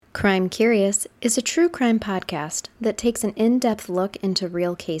Crime Curious is a true crime podcast that takes an in-depth look into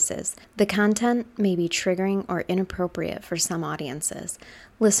real cases. The content may be triggering or inappropriate for some audiences.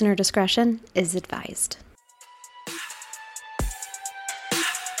 Listener discretion is advised.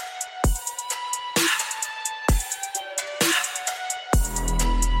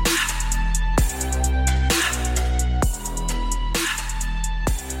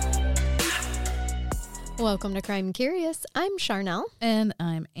 Welcome to Crime Curious. I'm Charnel. And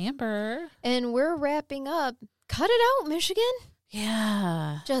I'm Amber. And we're wrapping up. Cut it out, Michigan.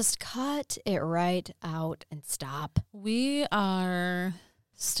 Yeah. Just cut it right out and stop. We are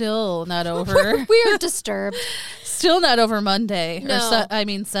still not over. We are disturbed. Still not over Monday. No. Or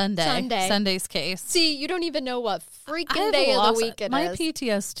Sunday. Sunday. Sunday's case. See, you don't even know what freaking day of the week it My is.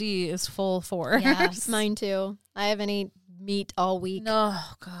 PTSD is full force. Yes, mine too. I haven't eaten meat all week. No,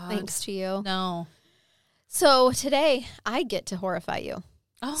 God. Thanks to you. No. So today, I get to horrify you.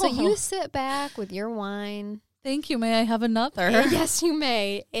 Oh. So you sit back with your wine. Thank you. May I have another? Yes, you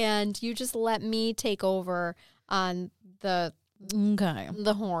may. And you just let me take over on the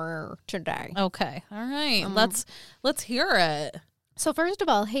horror today. Okay. All right. Let's hear it. So first of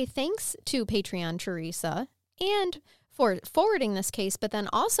all, hey, thanks to Patreon Teresa and for forwarding this case, but then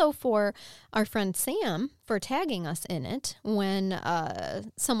also for our friend Sam for tagging us in it when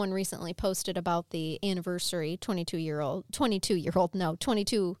someone recently posted about the anniversary,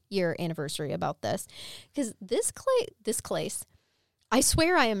 22-year anniversary about this. Because this case, I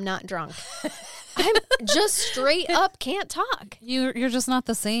swear I am not drunk. I'm just straight up can't talk. You're just not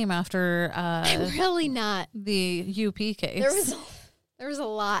the same after I'm really not. The UP case. There was a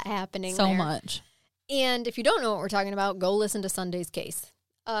lot happening so there. much. And if you don't know what we're talking about, go listen to Sunday's case.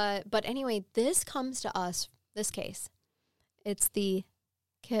 But anyway, this comes to us, this case. It's the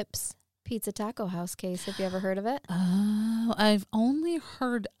Kips Pizza Taco House case. Have you ever heard of it? Oh, I've only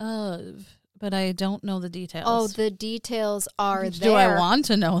heard of, but I don't know the details. Oh, the details are there. Do I want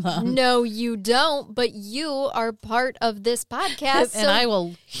to know them? No, you don't, but you are part of this podcast. And I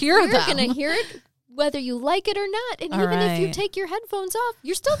will hear them. You're going to hear it whether you like it or not. And All even right. if you take your headphones off,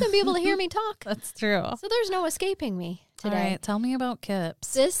 you're still going to be able to hear me talk. That's true. So there's no escaping me today. All right, tell me about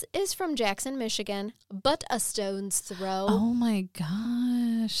Kips. This is from Jackson, Michigan, but a stone's throw. Oh my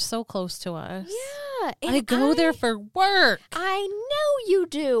gosh, so close to us. Yeah. and I go there for work. I know you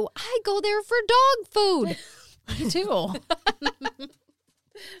do. I go there for dog food. Me too.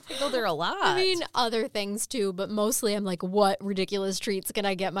 I go there a lot. I mean, other things too, but mostly I'm like, what ridiculous treats can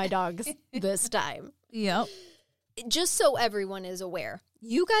I get my dogs this time? Yep. Just so everyone is aware,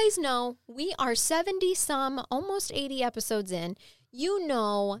 you guys know we are 70-some, almost 80 episodes in. You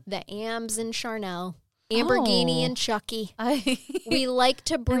know the Ambs and Charnel, Amberghini and Chucky. We like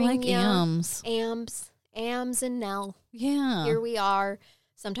to bring you Ambs and Nell. Yeah. Here we are.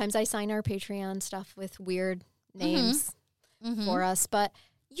 Sometimes I sign our Patreon stuff with weird names for us, but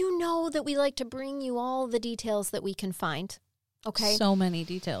you know that we like to bring you all the details that we can find. Okay? So many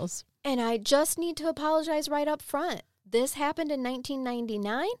details. And I just need to apologize right up front. This happened in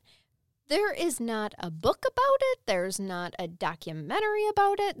 1999. There is not a book about it. There's not a documentary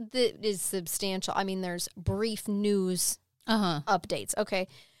about it that is substantial. I mean, there's brief news updates. Okay.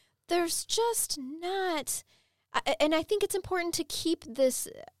 There's just not. And I think it's important to keep this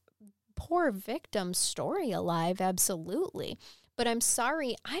poor victim's story alive. Absolutely. But I'm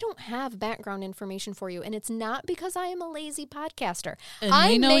sorry, I don't have background information for you. And it's not because I am a lazy podcaster. And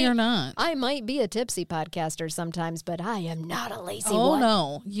we know you're not. I might be a tipsy podcaster sometimes, but I am not a lazy one. Oh,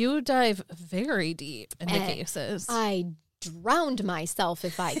 no. You dive very deep into cases. I drowned myself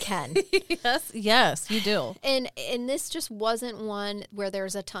if I can. Yes, you do. And this just wasn't one where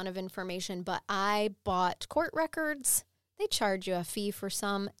there's a ton of information, but I bought court records. They charge you a fee for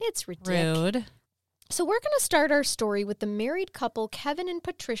some. It's ridiculous. Rude. So we're going to start our story with the married couple Kevin and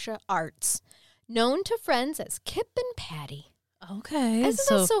Patricia Arts, known to friends as Kip and Patty. Okay. Isn't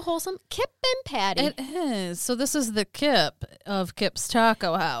that so wholesome? Kip and Patty. It is. So this is the Kip of Kip's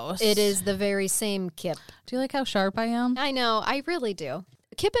Taco House. It is the very same Kip. Do you like how sharp I am? I know. I really do.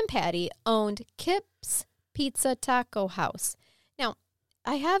 Kip and Patty owned Kip's Pizza Taco House. Now,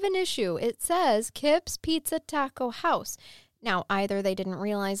 I have an issue. It says Kip's Pizza Taco House. Now, either they didn't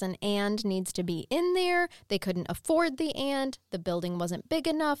realize an and needs to be in there, they couldn't afford the and, the building wasn't big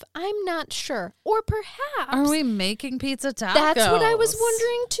enough, I'm not sure. Or perhaps... Are we making pizza tacos? That's what I was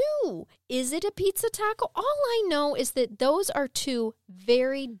wondering too. Is it a pizza taco? All I know is that those are two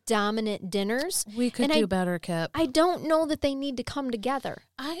very dominant dinners. We could do better, Kip. I don't know that they need to come together.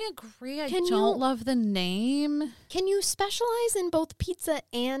 I agree. I Can don't you- love the name. Can you specialize in both pizza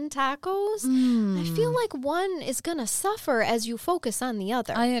and tacos? I feel like one is going to suffer as you focus on the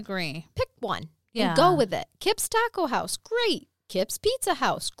other. I agree. Pick one Yeah. and go with it. Kip's Taco House, great. Kip's Pizza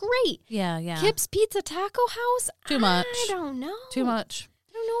House, great. Yeah. Kip's Pizza Taco House? Too much. I don't know. Too much.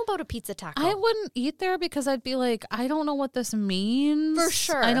 I don't know about a pizza taco. I wouldn't eat there because I'd be like, I don't know what this means. For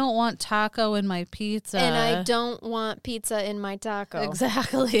sure. I don't want taco in my pizza. and I don't want pizza in my taco.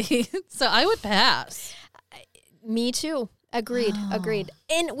 Exactly. So I would pass. Me too. Agreed. Oh. Agreed.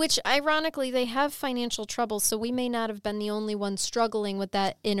 In which, ironically, they have financial troubles, so we may not have been the only ones struggling with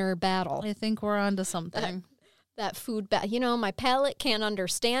that inner battle. I think we're onto something. That food battle. You know, my palate can't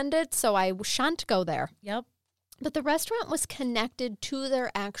understand it, so I shan't go there. Yep. But the restaurant was connected to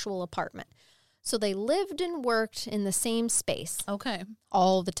their actual apartment. So they lived and worked in the same space Okay.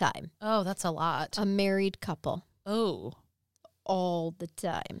 all the time. Oh, that's a lot. A married couple Oh. all the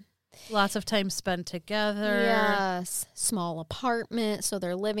time. Lots of time spent together. Yes. Small apartment, so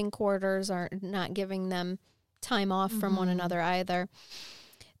their living quarters are not giving them time off from one another either.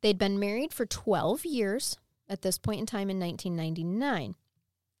 They'd been married for 12 years at this point in time in 1999.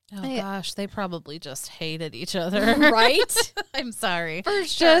 Oh, gosh. They probably just hated each other. Right? I'm sorry. For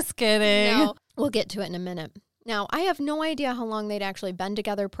sure. Just kidding. No, we'll get to it in a minute. Now, I have no idea how long they'd actually been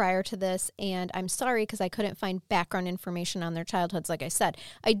together prior to this, and I'm sorry because I couldn't find background information on their childhoods, like I said.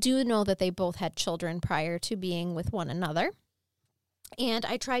 I do know that they both had children prior to being with one another, and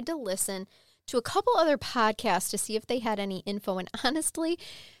I tried to listen to a couple other podcasts to see if they had any info, and honestly,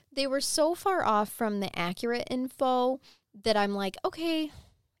 they were so far off from the accurate info that I'm like, okay,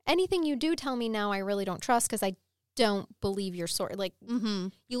 anything you do tell me now I really don't trust because I don't believe your story. Like,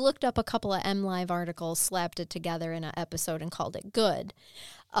 you looked up a couple of MLive articles, slapped it together in an episode, and called it good.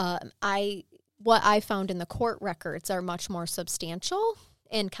 What I found in the court records are much more substantial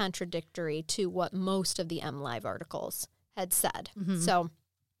and contradictory to what most of the MLive articles had said. So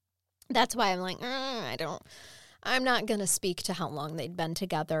that's why I'm like, I'm not going to speak to how long they'd been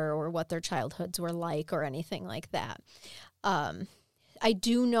together or what their childhoods were like or anything like that. I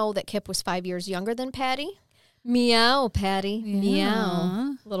do know that Kip was 5 years younger than Patty. Meow, Patty.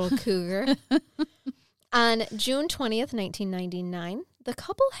 Meow, little cougar. On June 20th, 1999, the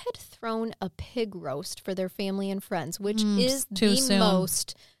couple had thrown a pig roast for their family and friends, which is too the soon.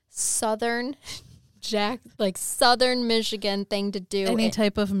 most southern Michigan thing to do. Any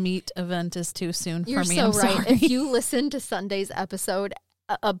type of meat event is too soon You're for me. so I'm right. sorry. If you listen to Sunday's episode,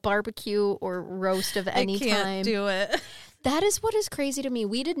 a barbecue or roast of any I can't time, do it. that is what is crazy to me.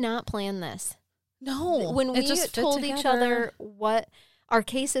 We did not plan this. No. When it we just fit told each together. other what our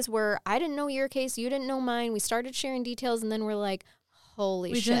cases were, I didn't know your case, you didn't know mine. We started sharing details, and then we're like,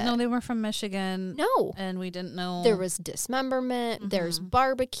 holy we shit. didn't know they were from Michigan. No. And we didn't know. There was dismemberment. There's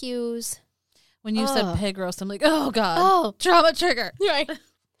barbecues. When you Ugh. said pig roast, I'm like, oh, God. Oh. Trauma trigger. Right.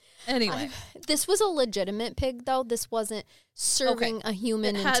 Anyway. This was a legitimate pig, though. This wasn't serving a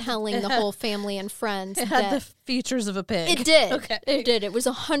human and telling the whole family and friends. It had that the features of a pig. It did. Okay. It did. It was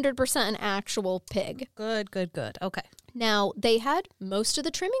 100% an actual pig. Good. Okay. Now, they had most of the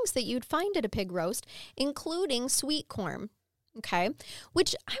trimmings that you'd find at a pig roast, including sweet corn. Okay.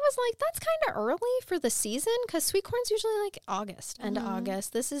 Which I was like, that's kind of early for the season because sweet corn's usually like August, end of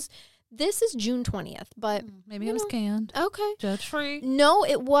August. This is June 20th, but Maybe it was canned. okay. Judge free. No,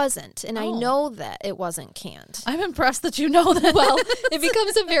 it wasn't. And I Oh. know that it wasn't canned. I'm impressed that you know that. Well, it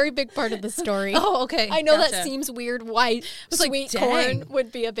becomes a very big part of the story. Oh, okay. I know that Gotcha. seems weird why was like, sweet dang. corn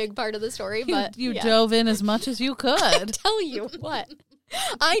would be a big part of the story, but You yeah. dove in as much as you could. Tell you what.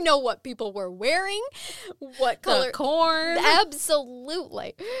 I know what people were wearing, what color. The corn.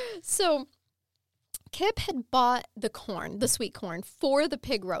 Absolutely. So Kip had bought the corn, the sweet corn, for the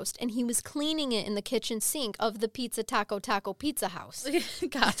pig roast, and he was cleaning it in the kitchen sink of the Pizza Taco Pizza House.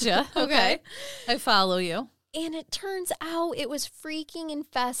 Gotcha. Okay. I follow you. And it turns out it was freaking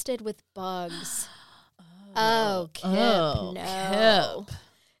infested with bugs. Oh, Kip, no. Kip.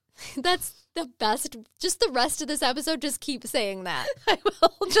 That's the best. Just the rest of this episode, just keep saying that. I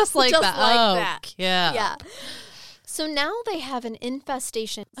will. Just like Just that. like oh, that. Yeah. Yeah. So now they have an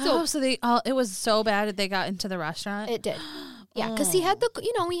infestation. So they it was so bad that they got into the restaurant. It did. Yeah, because he had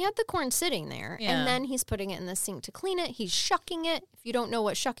he had the corn sitting there, Yeah. and then he's putting it in the sink to clean it. He's shucking it. If you don't know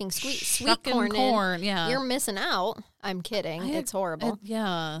what shucking sweet Shucking corn is, yeah. you're missing out. I'm kidding. It's horrible.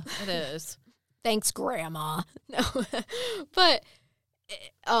 Yeah, it is. Thanks, Grandma. No, but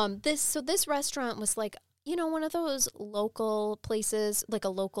this restaurant was like one of those local places, like a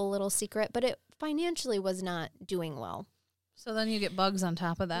local little secret, but it financially was not doing well. So then you get bugs on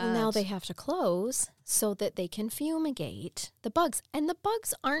top of that. Well, now they have to close so that they can fumigate the bugs. And the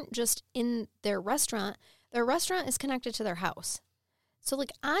bugs aren't just in their restaurant. Their restaurant is connected to their house. So,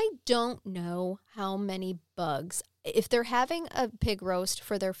 like, I don't know how many bugs. If they're having a pig roast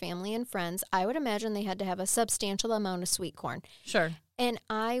for their family and friends, I would imagine they had to have a substantial amount of sweet corn. Sure. And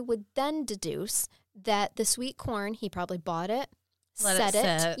I would then deduce that the sweet corn, he probably bought it, Let it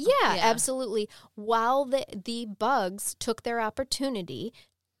sit. Yeah, absolutely. While the bugs took their opportunity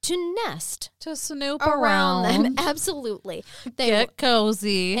to nest. To snoop around around. them. Absolutely. Get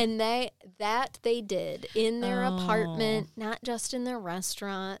cozy. And they did in their apartment, not just in their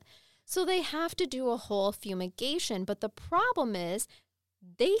restaurant. So they have to do a whole fumigation. But the problem is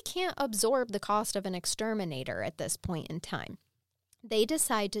they can't absorb the cost of an exterminator at this point in time. They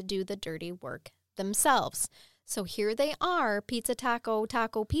decide to do the dirty work themselves. So here they are,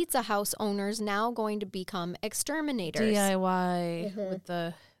 Taco Pizza House owners now going to become exterminators. DIY with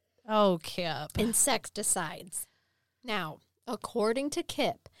the, Kip. Insecticides. Now, according to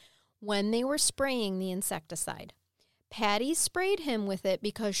Kip, when they were spraying the insecticide, Patty sprayed him with it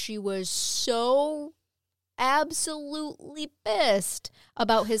because she was so absolutely pissed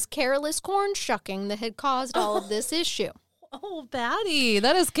about his careless corn shucking that had caused all of this issue. Oh, Patty,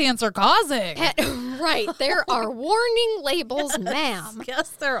 that is cancer causing. Right. There are warning labels, ma'am.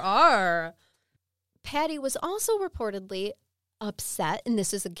 Yes, there are. Patty was also reportedly upset, and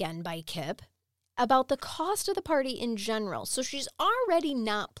this is again by Kip, about the cost of the party in general. So she's already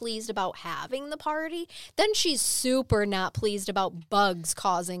not pleased about having the party. Then she's super not pleased about bugs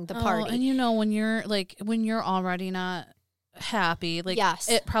causing the party. And when you're already not happy, yes,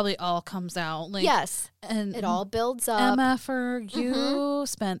 it probably all comes out. Yes, and it all builds up. MFer, you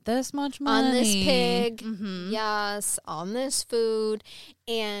spent this much money on this pig. Yes, on this food,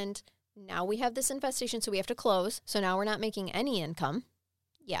 and now we have this infestation, so we have to close. So now we're not making any income.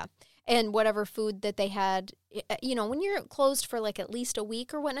 Yeah. And whatever food that they had, when you're closed for like at least a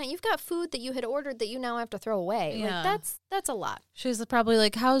week or whatnot, you've got food that you had ordered that you now have to throw away. Yeah. Like that's a lot. She's probably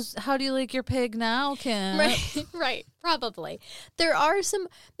like, how do you like your pig now, Kim? Right. Probably. There's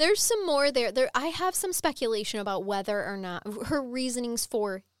some more there. I have some speculation about whether or not her reasonings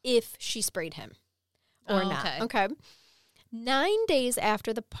for if she sprayed him or not. Okay. 9 days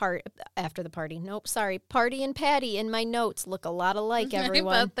after the party. Party and Patty in my notes look a lot alike,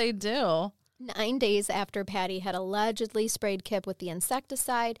 everyone. I bet they do. 9 days after Patty had allegedly sprayed Kip with the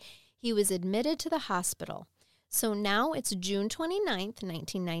insecticide, he was admitted to the hospital. So now it's June 29th,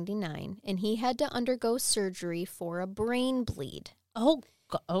 1999, and he had to undergo surgery for a brain bleed. Oh,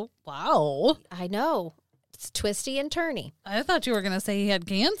 wow. I know. It's twisty and turny. I thought you were going to say he had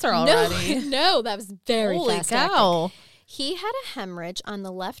cancer already. No, that was very Holy fast cow. acting. He had a hemorrhage on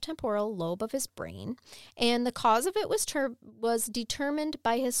the left temporal lobe of his brain, and the cause of it was determined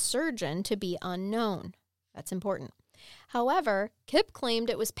by his surgeon to be unknown. That's important. However, Kip claimed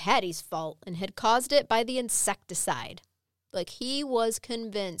it was Patty's fault and had caused it by the insecticide. Like, he was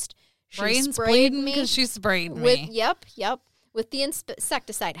convinced. Brain's bleeding because she sprayed me. Yep. With the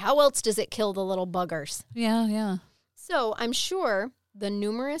insecticide. How else does it kill the little buggers? Yeah. So I'm sure the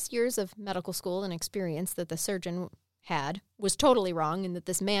numerous years of medical school and experience that the surgeon had was totally wrong, and that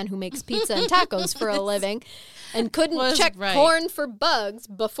this man who makes pizza and tacos for a living and couldn't check corn for bugs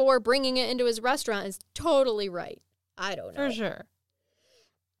before bringing it into his restaurant is totally right. I don't know. For sure.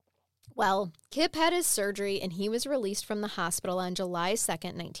 Well, Kip had his surgery, and he was released from the hospital on July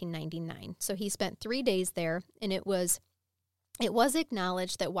 2nd, 1999. So he spent 3 days there, and it was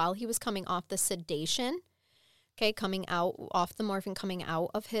acknowledged that while he was coming off the sedation, coming out off the morphine, coming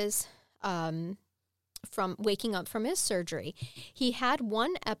out of his from waking up from his surgery, he had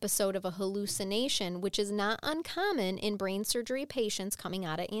one episode of a hallucination, which is not uncommon in brain surgery patients coming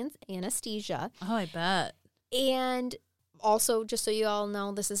out of anesthesia. Oh, I bet. And also, just so you all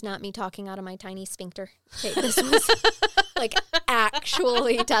know, this is not me talking out of my tiny sphincter. Okay, this was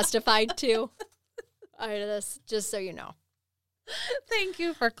actually testified to. Just so you know. Thank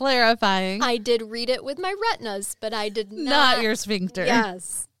you for clarifying. I did read it with my retinas, but I did not your sphincter.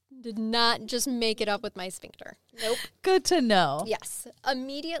 Yes. Did not just make it up with my sphincter. Nope. Good to know. Yes.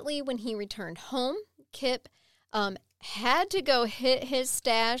 Immediately when he returned home, Kip had to go hit his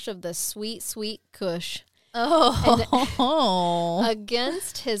stash of the sweet, sweet kush. Oh. And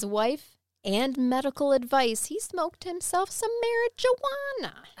against his wife and medical advice, he smoked himself some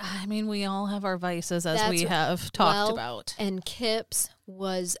marijuana. I mean, we all have our vices, as we have talked about. And Kip's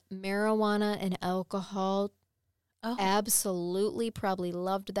was marijuana and alcohol. Oh. Absolutely, probably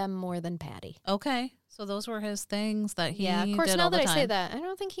loved them more than Patty. Okay. So those were his things that he Yeah, of course, did now all the that time. I say that, I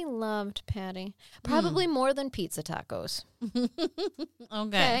don't think he loved Patty. Probably more than pizza tacos.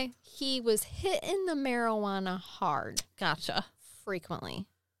 Okay. He was hitting the marijuana hard Gotcha. frequently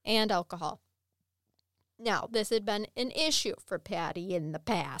and alcohol. Now, this had been an issue for Patty in the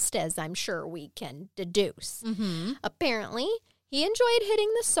past, as I'm sure we can deduce. Mm-hmm. Apparently, he enjoyed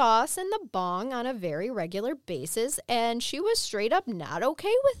hitting the sauce and the bong on a very regular basis, and she was straight up not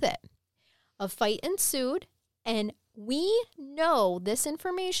okay with it. A fight ensued, and we know this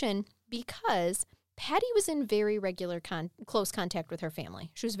information because Patty was in very regular close contact with her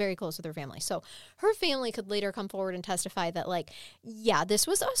family. She was very close with her family. So her family could later come forward and testify that, like, yeah, this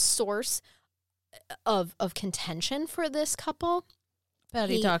was a source of contention for this couple.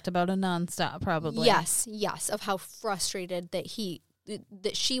 Patty talked about a nonstop, probably. Yes, of how frustrated that she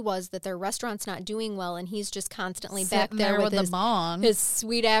was that their restaurant's not doing well, and he's just constantly back there with the bong. his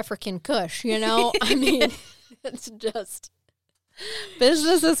sweet African kush, you know? I mean, it's just...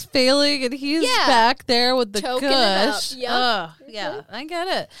 Business is failing, and he's back there with the choking it up. kush. Yep. Yeah, I get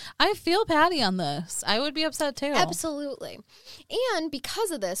it. I feel Patty on this. I would be upset too. Absolutely. And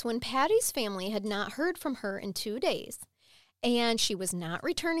because of this, when Patty's family had not heard from her in 2 days, and she was not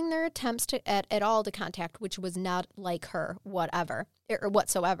returning their attempts at all to contact, which was not like her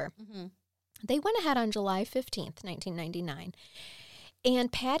whatsoever, they went ahead on July 15th, 1999.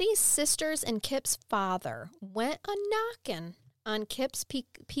 And Patty's sisters and Kip's father went a-knocking on Kip's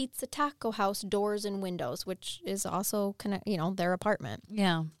Pizza Taco House doors and windows, which is also their apartment.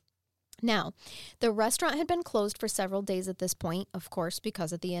 Yeah. Now, the restaurant had been closed for several days at this point, of course,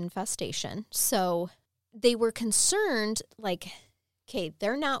 because of the infestation. So they were concerned, like, okay,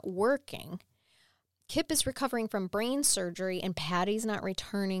 they're not working. Kip is recovering from brain surgery, and Patty's not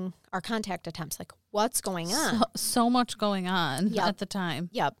returning our contact attempts. Like, what's going on? So much going on at the time.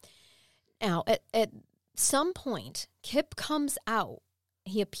 Yep. Now, at some point, Kip comes out.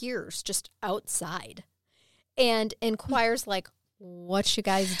 He appears just outside and inquires, like, what you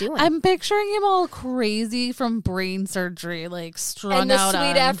guys doing? I'm picturing him all crazy from brain surgery, like strung and the out sweet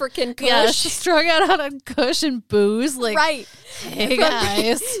on African kush. Yeah, strung out on kush and booze. Like, right. Hey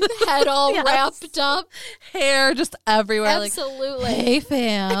guys, head all wrapped up, hair just everywhere. Absolutely. Like, hey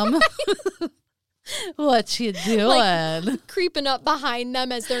fam, what you doing? Like, creeping up behind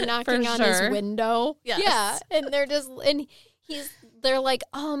them as they're knocking on his window. Yes. Yeah, and they're like,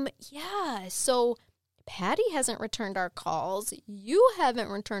 yeah. So Patty hasn't returned our calls. You haven't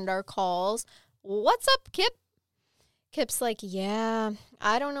returned our calls. What's up, Kip? Kip's like, yeah,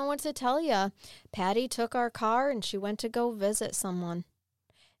 I don't know what to tell you. Patty took our car and she went to go visit someone.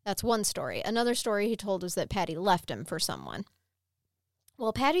 That's one story. Another story he told was that Patty left him for someone.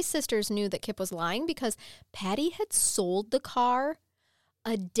 Well, Patty's sisters knew that Kip was lying because Patty had sold the car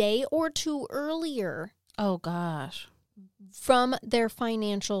a day or two earlier. Oh, gosh. From their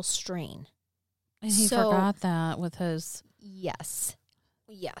financial strain. And he forgot that with his yes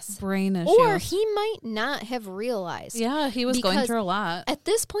brain issues. Or he might not have realized. Yeah, he was going through a lot. At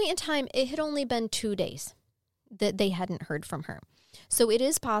this point in time, it had only been 2 days that they hadn't heard from her. So it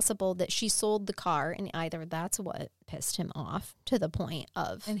is possible that she sold the car, and either that's what pissed him off to the point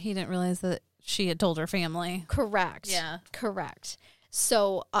of... And he didn't realize that she had told her family. Correct. Yeah. Correct.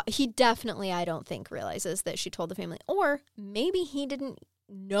 So he definitely, I don't think, realizes that she told the family. Or maybe he didn't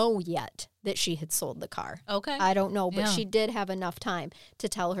know yet that she had sold the car. Okay. I don't know, but she did have enough time to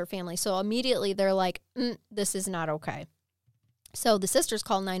tell her family. So immediately they're like, this is not okay. So the sisters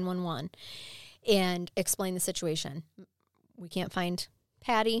call 911 and explain the situation. We can't find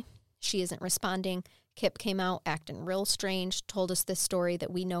Patty. She isn't responding. Kip came out acting real strange, told us this story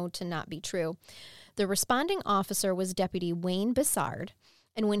that we know to not be true. The responding officer was Deputy Wayne Bissard,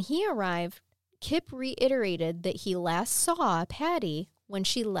 and when he arrived, Kip reiterated that he last saw Patty when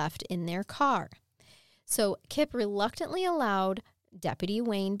she left in their car. So Kip reluctantly allowed Deputy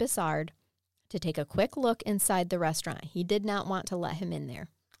Wayne Bissard to take a quick look inside the restaurant. He did not want to let him in there.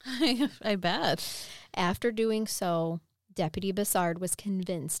 I bet. After doing so, Deputy Bissard was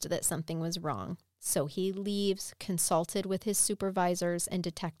convinced that something was wrong. So he leaves, consulted with his supervisors and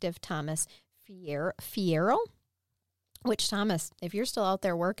Detective Thomas Fierro. Which, Thomas, if you're still out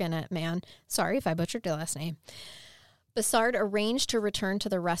there working it, man, sorry if I butchered your last name. Bissard arranged to return to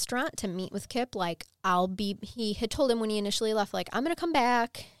the restaurant to meet with Kip. Like, he had told him when he initially left, like, I'm going to come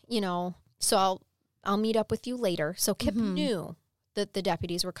back, so I'll meet up with you later. So Kip knew that the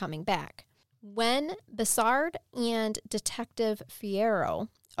deputies were coming back. When Bissard and Detective Fierro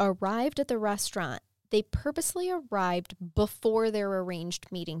arrived at the restaurant, they purposely arrived before their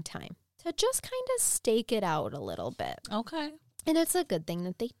arranged meeting time to just kind of stake it out a little bit. Okay. And it's a good thing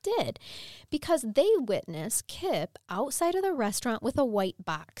that they did, because they witness Kip outside of the restaurant with a white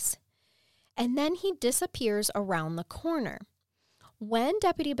box. And then he disappears around the corner. When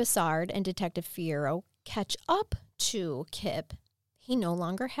Deputy Bassard and Detective Fierro catch up to Kip, he no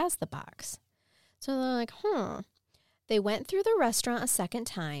longer has the box. So they're like, They went through the restaurant a second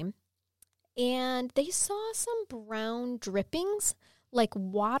time, and they saw some brown drippings, like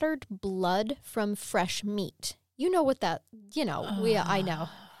watered blood from fresh meat. You know what that, I know.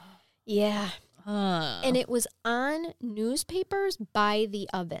 Yeah. And it was on newspapers by the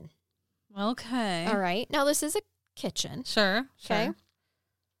oven. Okay. All right. Now, this is a kitchen. Sure. Okay. Sure.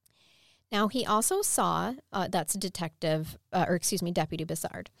 Now, he also saw, that's Deputy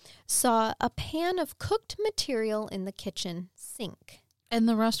Bassard, saw a pan of cooked material in the kitchen sink. And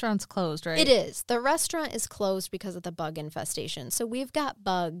the restaurant's closed, right? It is. The restaurant is closed because of the bug infestation. So we've got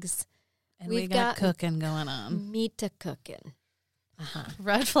bugs. And we got cooking going on. Meat cooking.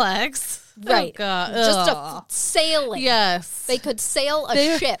 Red flags. Right. Oh, God. Just sailing. Yes. They could sail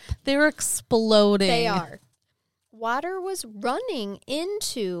a ship. They were exploding. They are. Water was running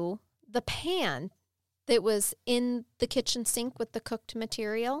into the pan that was in the kitchen sink with the cooked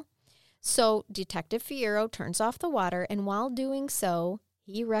material. So Detective Fierro turns off the water, and while doing so,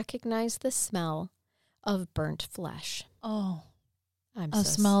 he recognized the smell of burnt flesh. Oh. A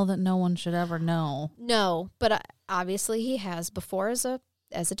smell that no one should ever know. No, but obviously he has before as a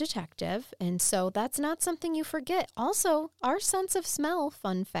detective, and so that's not something you forget. Also, our sense of smell,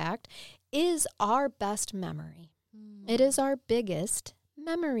 fun fact, is our best memory. It is our biggest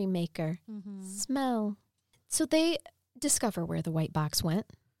memory maker. Smell. So they discover where the white box went.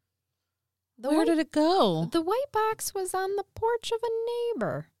 Where did it go? The white box was on the porch of a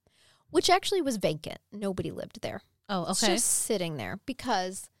neighbor, which actually was vacant. Nobody lived there. Oh, okay. It's just sitting there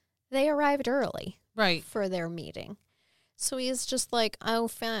because they arrived early for their meeting. So he's just like, oh,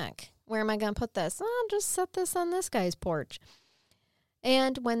 fuck, where am I going to put this? I'll just set this on this guy's porch.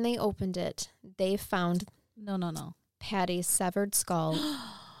 And when they opened it, they found Patty's severed skull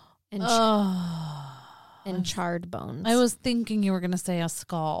and charred bones. I was thinking you were going to say a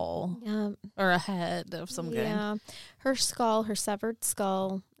skull or a head of some kind. Yeah, her skull, her severed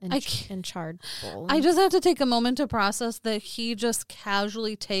skull and charred bones. I just have to take a moment to process that he just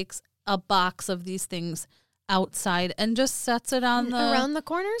casually takes a box of these things outside and just sets it on around the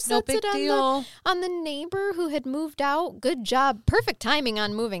corner. No big deal. On the neighbor who had moved out. Good job. Perfect timing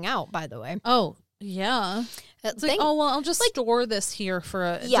on moving out, by the way. Oh, yeah. It's like, I'll just store this here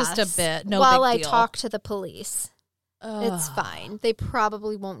for just a bit. No while big deal. I talk to the police. It's fine. They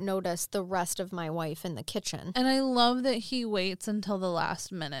probably won't notice the rest of my wife in the kitchen. And I love that he waits until the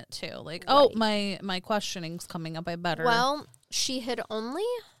last minute, too. Like, my questioning's coming up. I better. Well, she had only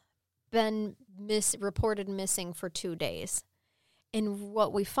been reported missing for 2 days. And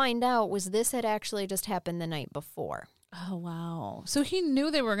what we find out was this had actually just happened the night before. Oh, wow. So he knew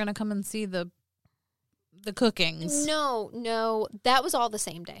they were going to come and see the cookings. No. That was all the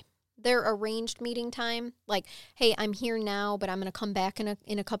same day. Their arranged meeting time, like, hey, I'm here now, but I'm going to come back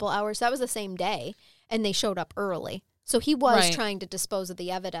in a couple hours. That was the same day, and they showed up early. So he was trying to dispose of the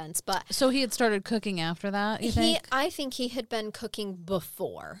evidence, but so he had started cooking after that. You think? I think he had been cooking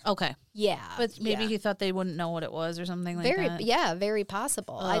before. Okay, yeah, but maybe he thought they wouldn't know what it was or something like that. Yeah, very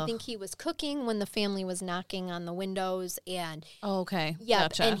possible. Ugh. I think he was cooking when the family was knocking on the windows, and okay, yeah,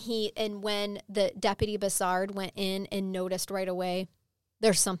 gotcha. and when the Deputy Bassard went in and noticed right away,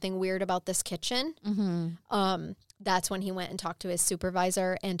 there's something weird about this kitchen. That's when he went and talked to his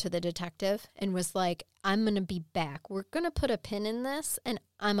supervisor and to the detective and was like, I'm going to be back. We're going to put a pin in this and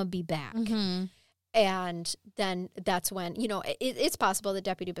I'm going to be back. And then that's when, it's possible that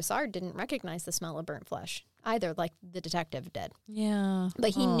Deputy Bassard didn't recognize the smell of burnt flesh either, like the detective did. Yeah.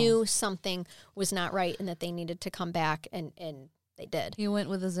 But he knew something was not right and that they needed to come back, and they did. He went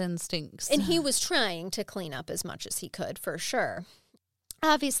with his instincts. And he was trying to clean up as much as he could, for sure.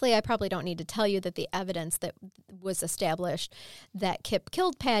 Obviously, I probably don't need to tell you that the evidence that was established that Kip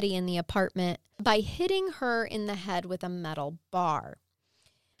killed Patty in the apartment by hitting her in the head with a metal bar.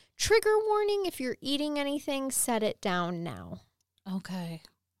 Trigger warning, if you're eating anything, set it down now. Okay.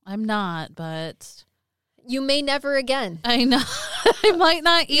 I'm not, but you may never again. I know. I might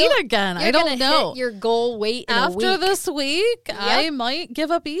not eat again. I don't know. Hit your goal weight in after a week. This week. Yep. I might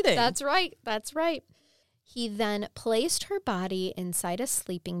give up eating. That's right. He then placed her body inside a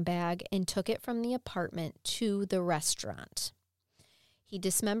sleeping bag and took it from the apartment to the restaurant. He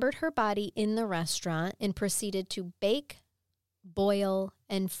dismembered her body in the restaurant and proceeded to bake, boil,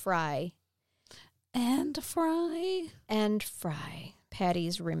 and fry. And fry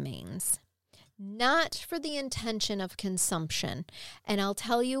Patty's remains. not for the intention of consumption. And I'll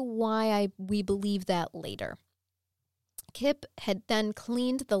tell you why we believe that later. Kip had then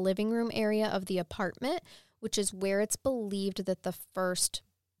cleaned the living room area of the apartment, which is where it's believed that the first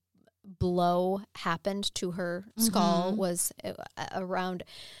blow happened to her skull, was around,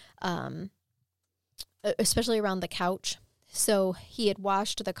 especially around the couch. So he had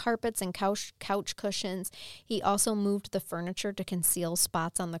washed the carpets and couch cushions. He also moved the furniture to conceal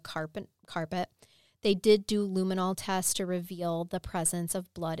spots on the carpet. They did do luminol tests to reveal the presence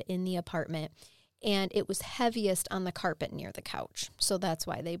of blood in the apartment, and it was heaviest on the carpet near the couch. So that's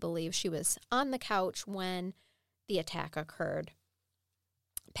why they believe she was on the couch when the attack occurred.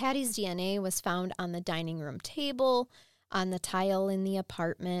 Patty's DNA was found on the dining room table, on the tile in the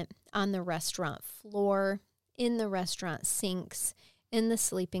apartment, on the restaurant floor, in the restaurant sinks, in the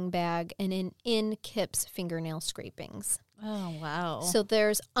sleeping bag, and in Kip's fingernail scrapings. Oh, wow. So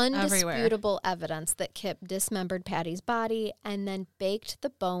there's undisputable evidence that Kip dismembered Patty's body and then baked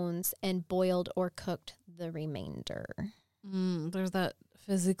the bones and boiled or cooked the remainder. There's that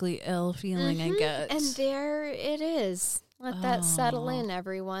physically ill feeling I get. And there it is. Let that settle in,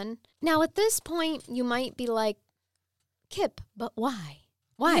 everyone. Now, at this point, you might be like, Kip, but why?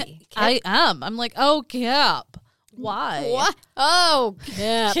 Why? Yeah, I am. I'm like, oh, Kip. Why? What? Oh,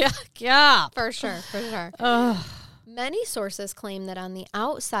 Kip. Kip. For sure. Many sources claim that on the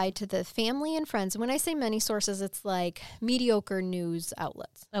outside to the family and friends, when I say many sources, it's like mediocre news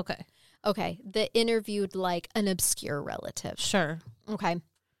outlets. Okay, that interviewed like an obscure relative. Sure. Okay.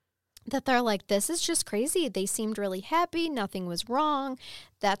 That they're like, this is just crazy. They seemed really happy. Nothing was wrong.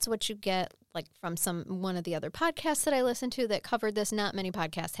 That's what you get like from one of the other podcasts that I listened to that covered this. Not many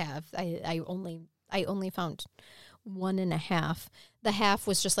podcasts have. I only found 1.5. The half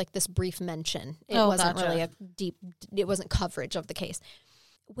was just like this brief mention. It wasn't really it wasn't coverage of the case.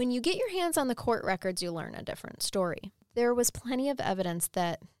 When you get your hands on the court records, you learn a different story. There was plenty of evidence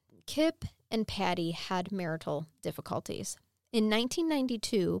that Kip and Patty had marital difficulties. In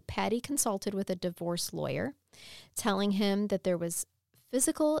 1992, Patty consulted with a divorce lawyer, telling him that there was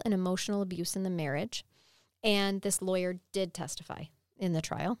physical and emotional abuse in the marriage, and this lawyer did testify in the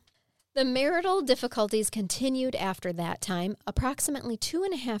trial. The marital difficulties continued after that time. Approximately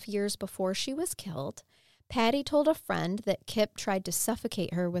 2.5 years before she was killed, Patty told a friend that Kip tried to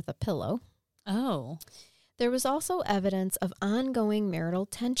suffocate her with a pillow. Oh. There was also evidence of ongoing marital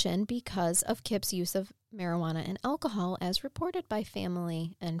tension because of Kip's use of marijuana and alcohol, as reported by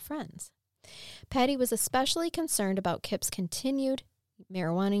family and friends. Patty was especially concerned about Kip's continued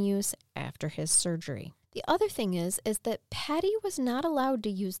marijuana use after his surgery. The other thing is that Patty was not allowed to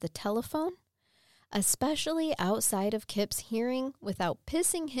use the telephone, especially outside of Kip's hearing, without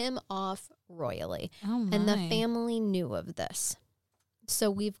pissing him off royally. Oh my. And the family knew of this.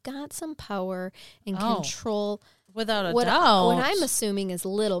 So we've got some power and control. Without a doubt. What I'm assuming is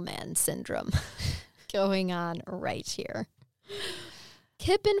little man syndrome going on right here.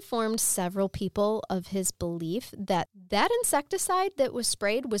 Kip informed several people of his belief that insecticide that was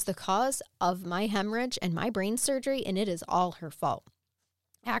sprayed was the cause of my hemorrhage and my brain surgery, and it is all her fault.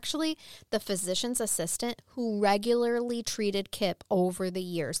 Actually, the physician's assistant who regularly treated Kip over the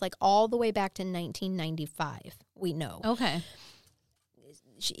years, like all the way back to 1995, we know. Okay.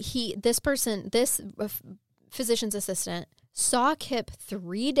 This physician's assistant saw Kip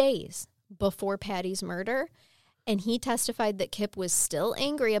 3 days before Patty's murder, and he testified that Kip was still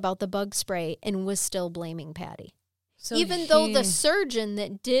angry about the bug spray and was still blaming Patty. So even though the surgeon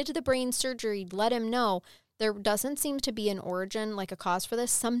that did the brain surgery let him know there doesn't seem to be an origin, like a cause for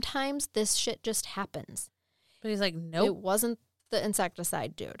this, sometimes this shit just happens. But he's like, nope. It wasn't the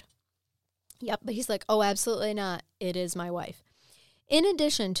insecticide dude. Yep, but he's like, oh, absolutely not. It is my wife. In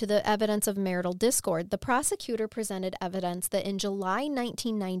addition to the evidence of marital discord, the prosecutor presented evidence that in July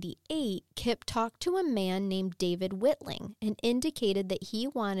 1998, Kip talked to a man named David Whitling and indicated that he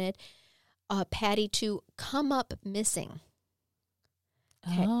wanted Patty to come up missing.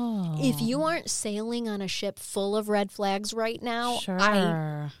 Okay. Oh. If you aren't sailing on a ship full of red flags right now, sure.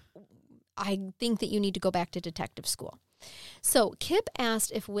 I think that you need to go back to detective school. So Kip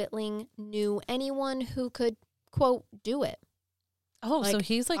asked if Whitling knew anyone who could, quote, do it. Oh, like, so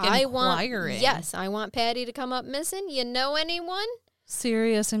he's like inquiring. I want Patty to come up missing. You know anyone?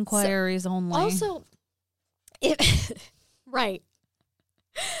 Serious inquiries only. Also, right.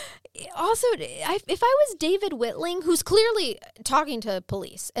 Also, if I was David Whitling, who's clearly talking to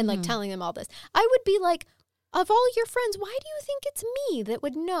police and like telling them all this, I would be like, of all your friends, why do you think it's me that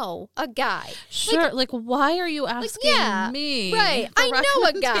would know a guy? Sure, like why are you asking me? Right, I know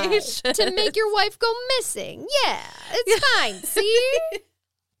a guy to make your wife go missing. Yeah, it's fine. See?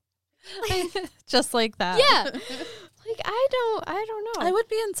 Just like that. Yeah. Like, I don't know. I would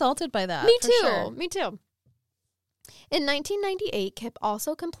be insulted by that. Me for too. sure. Me too. In 1998, Kip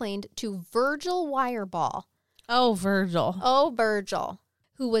also complained to Virgil Wireball. Oh, Virgil. Oh, Virgil,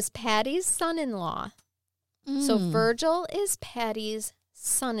 who was Patty's son-in-law. So Virgil is Patty's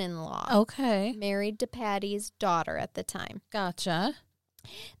son-in-law. Okay. Married to Patty's daughter at the time. Gotcha.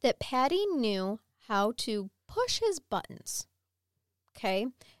 That Patty knew how to push his buttons. Okay?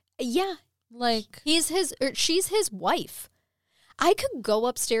 Yeah. Like, She's his wife. I could go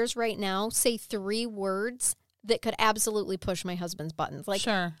upstairs right now, say 3 words that could absolutely push my husband's buttons. Like,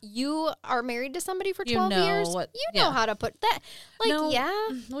 sure. you are married to somebody for You 12 know years. what- You know yeah. how to put that. Like, No. yeah.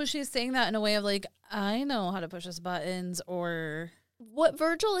 Well, she's saying that in a way of like, I know how to push his buttons, or What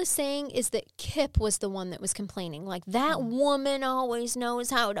Virgil is saying is that Kip was the one that was complaining. Like, that woman always knows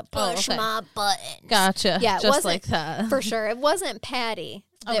how to push okay. my buttons. gotcha. Yeah, it just wasn't- like that. For sure. It wasn't Patty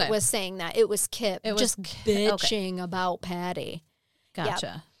that Okay. was saying that. It was Kip It was just Kip. Okay. bitching about Patty.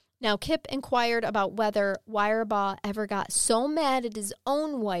 Gotcha. Now, Kip inquired about whether Wirebaugh ever got so mad at his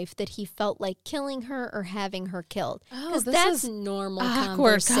own wife that he felt like killing her or having her killed. Oh, Because this that's is normal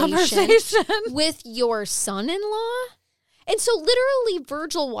awkward conversation with your son-in-law. And so literally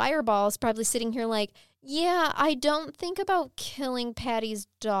Virgil Wireball is probably sitting here like, yeah, I don't think about killing Patty's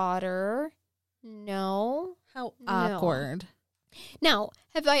daughter. No. How No. awkward. Now,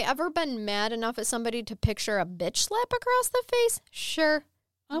 have I ever been mad enough at somebody to picture a bitch slap across the face? Sure.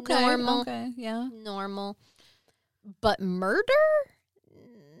 Okay. Normal. Okay. Yeah. Normal. But murder?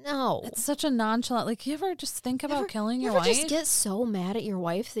 No. It's such a nonchalant. Like, you ever just think about killing your you ever wife? just get so mad at your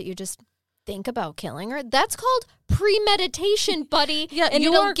wife that you just think about killing her? That's called premeditation, buddy. Yeah, and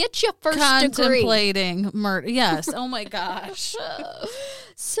you it'll are get you first degree. Contemplating murder. Yes. Oh my gosh.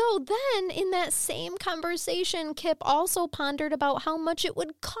 So then, in that same conversation, Kip also pondered about how much it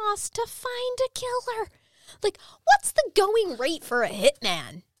would cost to find a killer. Like, what's the going rate for a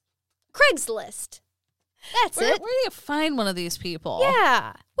hitman? Craigslist. That's Where it. do you find one of these people?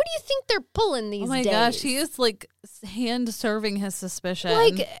 Yeah. What do you think they're pulling these Oh my days? gosh, he is like hand serving his suspicion.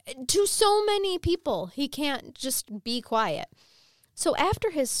 Like, to so many people, he can't just be quiet. So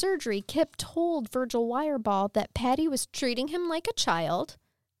after his surgery, Kip told Virgil Wireball that Patty was treating him like a child.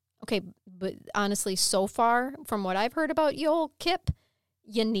 Okay, but honestly, so far, from what I've heard about you, old Kip,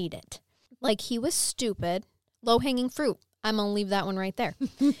 you need it. Like, he was stupid, low-hanging fruit. I'm going to leave that one right there.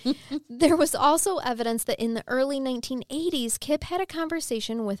 There was also evidence that in the early 1980s, Kip had a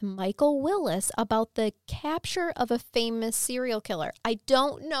conversation with Michael Willis about the capture of a famous serial killer. I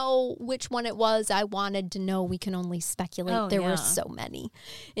don't know which one it was. I wanted to know. We can only speculate. Oh, there yeah. were so many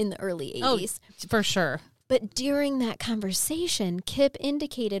in the early 80s. Oh, for sure. But during that conversation, Kip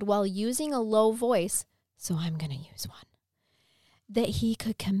indicated while using a low voice, so I'm going to use one, that he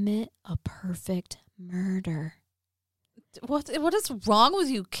could commit a perfect murder. What is wrong with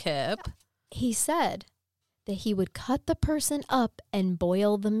you, Kip? He said that he would cut the person up and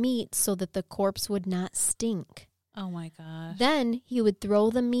boil the meat so that the corpse would not stink. Oh my gosh. Then he would throw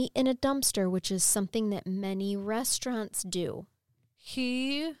the meat in a dumpster, which is something that many restaurants do.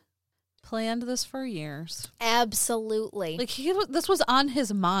 He planned this for years. Absolutely. Like this was on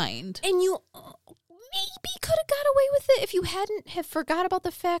his mind. And you maybe could have got away with it if you hadn't have forgot about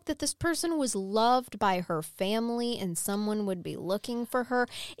the fact that this person was loved by her family and someone would be looking for her.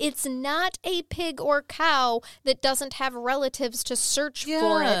 It's not a pig or cow that doesn't have relatives to search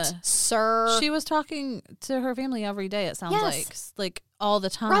for it, sir. She was talking to her family every day, it sounds Yes. like all the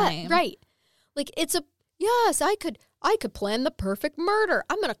time. Right. Like, it's a, yes, I could plan the perfect murder.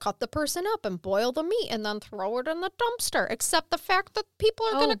 I'm going to cut the person up and boil the meat and then throw it in the dumpster. Except the fact that people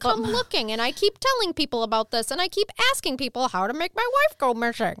are going to come looking. And I keep telling people about this. And I keep asking people how to make my wife go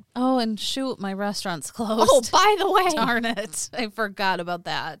missing. Oh, and shoot, my restaurant's closed. Oh, by the way. Darn it. I forgot about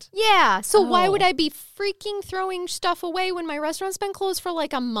that. Yeah. So why Oh. would I be freaking throwing stuff away when my restaurant's been closed for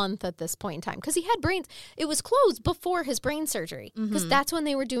like a month at this point in time? Because he had brains. It was closed before his brain surgery. Because that's when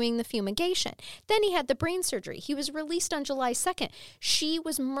they were doing the fumigation. Then he had the brain surgery. He was released on July 2nd. She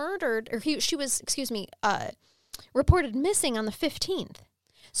was murdered, or she was, reported missing on the 15th.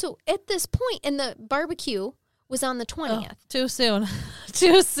 So at this point, and the barbecue was on the 20th. Oh, too soon.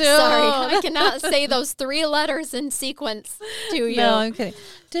 Too soon. Sorry, I cannot say those 3 letters in sequence to you. No, I'm kidding.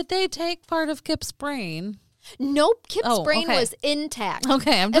 Did they take part of Kip's brain? Nope, Kip's brain okay. was intact.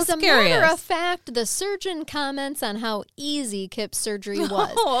 Okay, I'm just As a curious. matter of fact, the surgeon comments on how easy Kip's surgery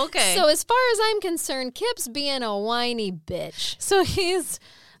was. Oh, okay. So as far as I'm concerned, Kip's being a whiny bitch. So he's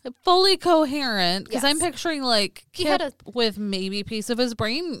fully coherent because Yes. I'm picturing like He Kip had with maybe a piece of his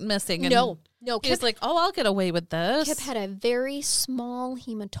brain missing. And No, No, He was like, oh, I'll get away with this. Kip had a very small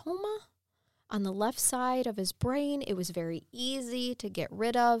hematoma on the left side of his brain. It was very easy to get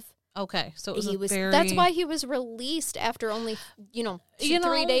rid of. Okay, so it was very... That's why he was released after only,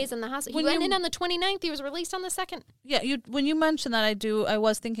 3 days in the hospital. He went in on the 29th. He was released on the 2nd. Yeah, when you mentioned that, I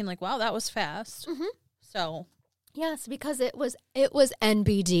was thinking like, wow, that was fast. Mm-hmm. So... Yes, because it was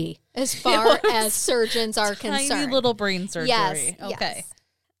NBD as far as surgeons are concerned. Tiny little brain surgery. Yes, okay. yes.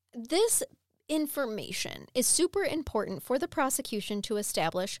 This information is super important for the prosecution to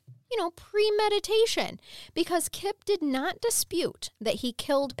establish, premeditation, because Kip did not dispute that he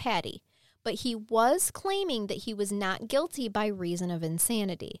killed Patty, but he was claiming that he was not guilty by reason of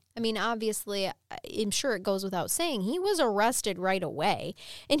insanity. I mean, obviously, I'm sure it goes without saying, he was arrested right away,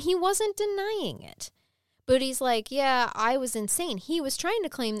 and he wasn't denying it. But he's like, yeah, I was insane. He was trying to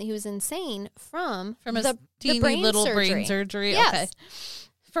claim that he was insane from his the teeny brain little surgery. brain surgery. Yes.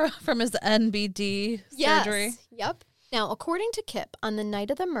 Okay. From his NBD surgery. Yep. Now, according to Kip, on the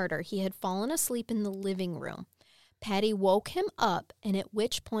night of the murder, he had fallen asleep in the living room. Patty woke him up, and at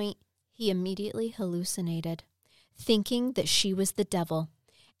which point he immediately hallucinated, thinking that she was the devil,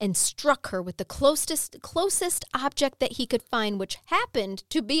 and struck her with the closest object that he could find, which happened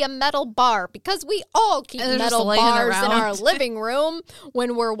to be a metal bar, because we all keep metal bars in our living room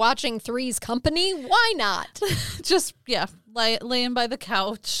when we're watching Three's Company. Why not? Just, laying by the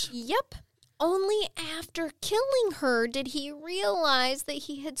couch. Yep. Only after killing her did he realize that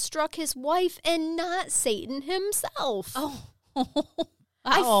he had struck his wife and not Satan himself. Oh.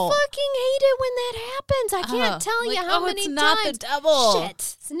 I fucking hate it when that happens. I can't tell you how many times. It's not the devil. Shit,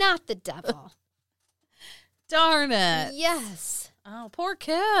 it's not the devil. Darn it. Yes. Oh, poor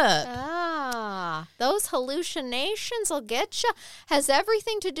Kip. Those hallucinations will get you. Has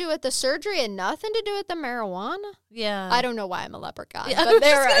everything to do with the surgery and nothing to do with the marijuana? Yeah. I don't know why I'm a leprechaun, yeah, but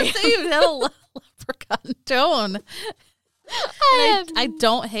there I was just gonna say you had a leprechaun tone. I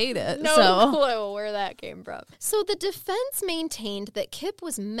don't hate it. No clue where that came from. So the defense maintained that Kip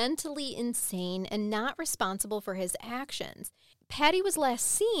was mentally insane and not responsible for his actions. Patty was last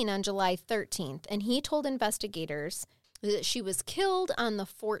seen on July 13th, and he told investigators that she was killed on the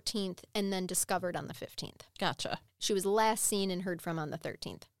 14th and then discovered on the 15th. Gotcha. She was last seen and heard from on the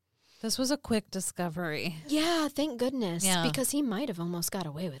 13th. This was a quick discovery. Yeah, thank goodness. Yeah. Because he might have almost got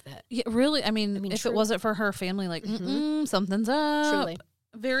away with it. Yeah, really? I mean if it wasn't for her family, something's up. Truly.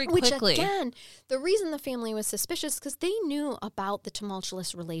 Very quickly. Which, again, the reason the family was suspicious is because they knew about the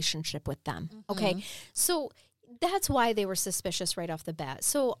tumultuous relationship with them. Mm-hmm. Okay? So that's why they were suspicious right off the bat.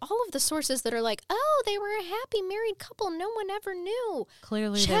 So all of the sources that are like, oh, they were a happy married couple, no one ever knew.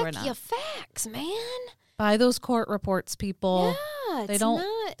 Clearly they were not. Check your facts, man. Buy those court reports, people. Yeah, they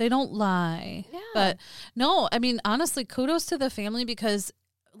don't lie. Yeah. But no, I mean, honestly, kudos to the family because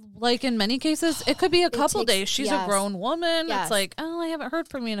like in many cases, it could be a couple days. She's a grown woman. Yes. It's like, oh, I haven't heard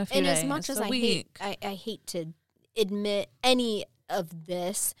from you in a few days. And as much as I hate to admit any of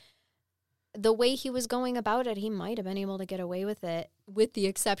this, the way he was going about it, he might have been able to get away with it, with the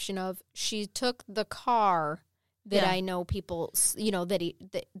exception of she took the car that I know people,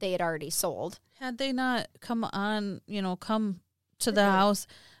 that they had already sold. Had they not come to the house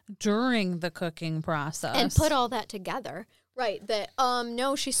during the cooking process and put all that together, right? That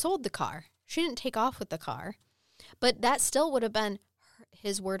no, she sold the car. She didn't take off with the car, but that still would have been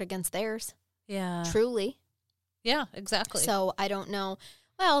his word against theirs. Yeah, truly. Yeah, exactly. So I don't know.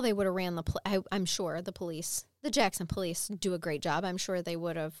 Well, they would have ran I'm sure the police, the Jackson police, do a great job. I'm sure they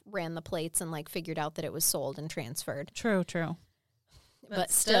would have ran the plates and figured out that it was sold and transferred. True.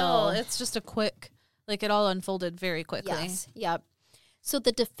 But still, it's just a quick, it all unfolded very quickly. Yes. Yep. So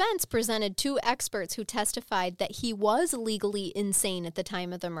the defense presented two experts who testified that he was legally insane at the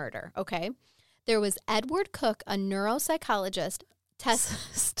time of the murder. Okay. There was Edward Cook, a neuropsychologist.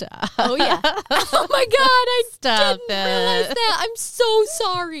 Stop. Oh, yeah. Oh, my God. I didn't realize that. I'm so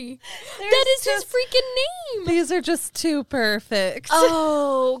sorry. That is his freaking name. These are just too perfect.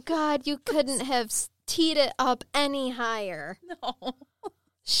 Oh, God. You couldn't have teed it up any higher. No.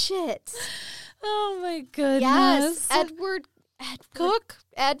 Shit. Oh, my goodness. Yes. Edward Cook.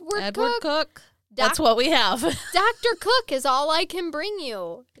 Edward Cook. That's what we have. Dr. Cook is all I can bring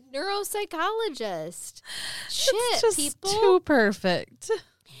you. Neuropsychologist. Shit, it's just people. Too perfect.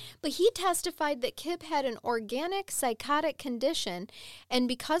 But he testified that Kip had an organic psychotic condition, and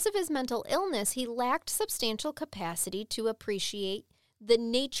because of his mental illness, he lacked substantial capacity to appreciate the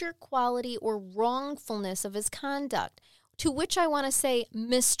nature, quality, or wrongfulness of his conduct. To which I want to say,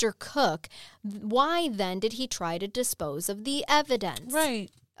 Mr. Cook, why then did he try to dispose of the evidence? Right.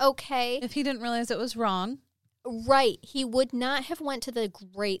 Okay. If he didn't realize it was wrong. Right. He would not have went to the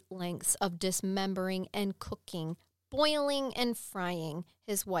great lengths of dismembering and cooking, boiling and frying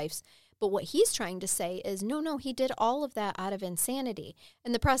his wife's. But what he's trying to say is, no, he did all of that out of insanity.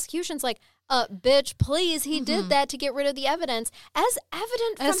 And the prosecution's like, bitch, please, he did that to get rid of the evidence, as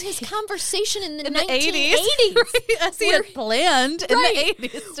evident from his conversation in the 1980s. Right, as he had planned in the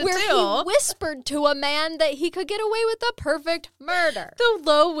 80s to where do. he whispered to a man that he could get away with a perfect murder. The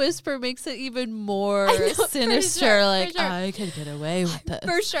low whisper makes it even more sinister. For sure. I could get away with this.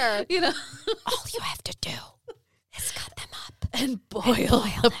 For sure. You know, All you have to do is cut them up. and boil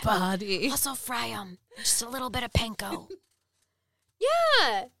the body. Also fry them. Just a little bit of panko.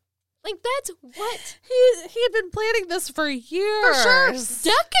 Yeah. Like, that's what. He had been planning this for years. For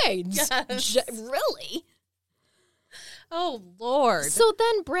sure. Decades. Yes. Really? Oh, Lord. So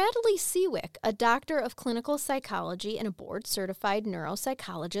then Bradley Seawick, a doctor of clinical psychology and a board-certified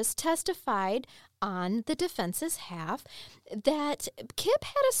neuropsychologist, testified on the defense's half that Kip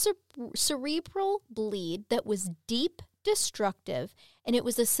had a cerebral bleed that was deep, destructive, and it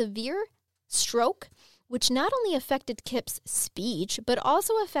was a severe stroke, which not only affected Kip's speech, but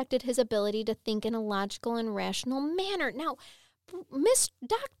also affected his ability to think in a logical and rational manner. Now,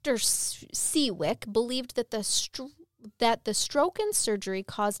 Dr. Seawick believed that the stroke and surgery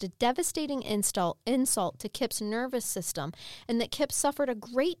caused a devastating insult to Kip's nervous system, and that Kip suffered a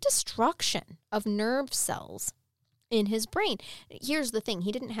great destruction of nerve cells in his brain. Here's the thing.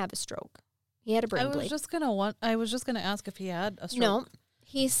 He didn't have a stroke. He had a brain bleed. I was just gonna ask if he had a stroke. No.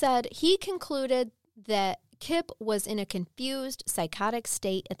 He said he concluded that Kip was in a confused, psychotic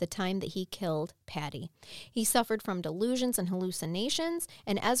state at the time that he killed Patty. He suffered from delusions and hallucinations,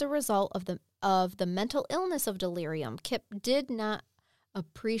 and as a result of the mental illness of delirium, Kip did not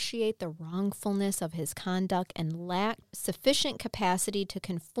appreciate the wrongfulness of his conduct and lacked sufficient capacity to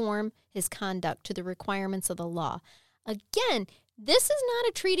conform his conduct to the requirements of the law. Again, this is not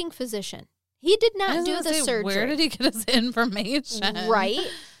a treating physician. He did not do the surgery. Where did he get his information? Right.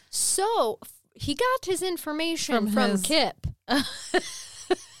 So he got his information from Kip.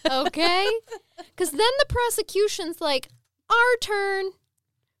 Okay? Because then the prosecution's like, our turn.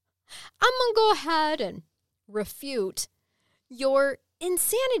 I'm going to go ahead and refute your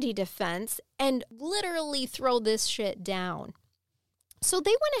insanity defense and literally throw this shit down. So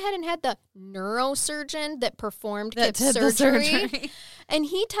they went ahead and had the neurosurgeon that performed Kip's surgery. And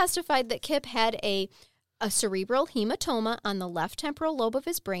he testified that Kip had a cerebral hematoma on the left temporal lobe of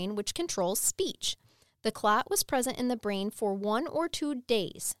his brain, which controls speech. The clot was present in the brain for 1 or 2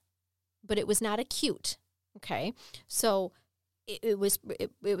 days, but it was not acute. Okay, so it was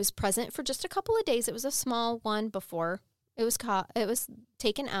present for just a couple of days. It was a small one before it was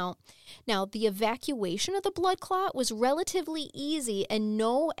taken out. Now, the evacuation of the blood clot was relatively easy, and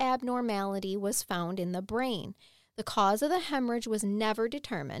no abnormality was found in the brain. The cause of the hemorrhage was never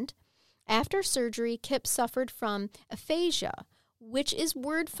determined. After surgery, Kip suffered from aphasia, which is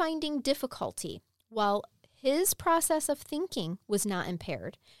word-finding difficulty, while his process of thinking was not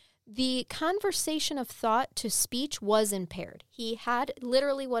impaired. The conversation of thought to speech was impaired. He had,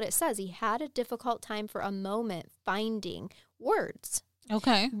 literally what it says, he had a difficult time for a moment finding words.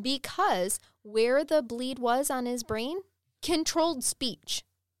 Okay. Because where the bleed was on his brain controlled speech.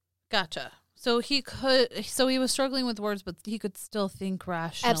 Gotcha. So he was struggling with words, but he could still think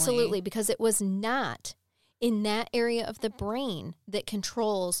rationally. Absolutely, because it was not in that area of the brain that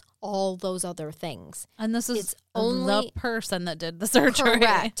controls all those other things. And this is it's only the person that did the surgery.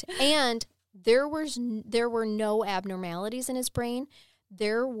 Correct. And there were no abnormalities in his brain.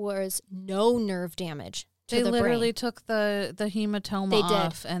 There was no nerve damage to the brain. They literally took the hematoma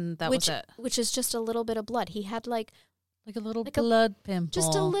off, and that was it. Which is just a little bit of blood. He had like a little blood pimple.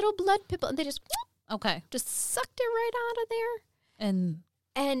 Just a little blood pimple. And they just sucked it right out of there. And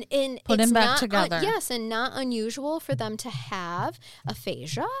put him back together. Yes, and not unusual for them to have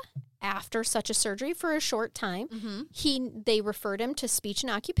aphasia after such a surgery for a short time. Mm-hmm. They referred him to speech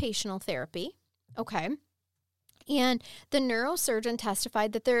and occupational therapy. Okay. And the neurosurgeon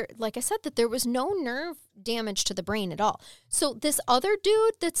testified that there was no nerve damage to the brain at all. So this other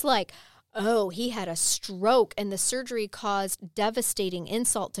dude that's like, oh, he had a stroke and the surgery caused devastating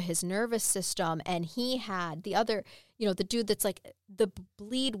insult to his nervous system. And he had the other, the dude that's like, the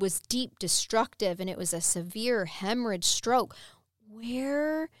bleed was deep, destructive, and it was a severe hemorrhage stroke,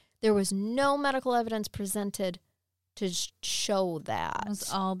 where there was no medical evidence presented to show that. It was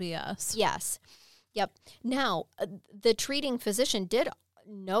all BS. Yes. Yep. Now, the treating physician did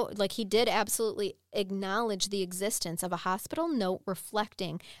No, like he did absolutely acknowledge the existence of a hospital note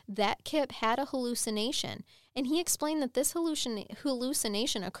reflecting that Kip had a hallucination. And he explained that this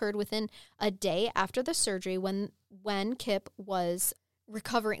hallucination occurred within a day after the surgery when Kip was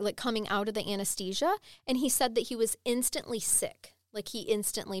recovering, like coming out of the anesthesia. And he said that he was instantly sick, like he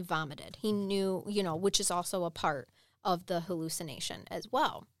instantly vomited. He knew, which is also a part of the hallucination as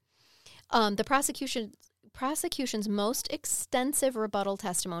well. The prosecution's most extensive rebuttal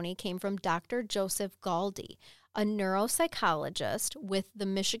testimony came from Dr. Joseph Galdi, a neuropsychologist with the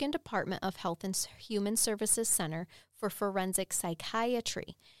Michigan Department of Health and Human Services Center for Forensic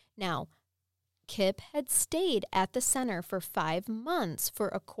Psychiatry. Now, Kip had stayed at the center for 5 months for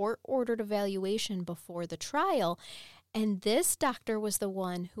a court-ordered evaluation before the trial, and this doctor was the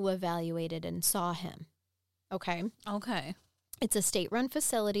one who evaluated and saw him. Okay? Okay. It's a state-run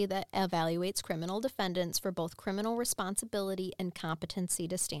facility that evaluates criminal defendants for both criminal responsibility and competency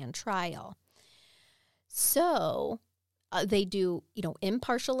to stand trial. So they do,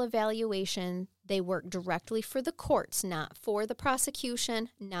 impartial evaluation. They work directly for the courts, not for the prosecution,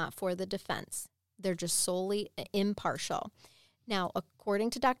 not for the defense. They're just solely impartial. Now, according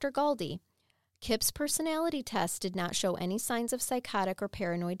to Dr. Galdi, Kip's personality test did not show any signs of psychotic or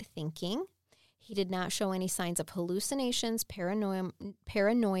paranoid thinking. He did not show any signs of hallucinations,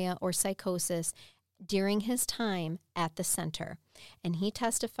 paranoia, or psychosis during his time at the center. And he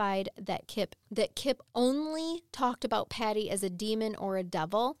testified that Kip only talked about Patty as a demon or a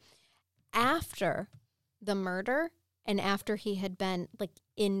devil after the murder and after he had been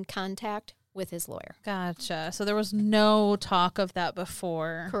in contact with his lawyer. Gotcha. So there was no talk of that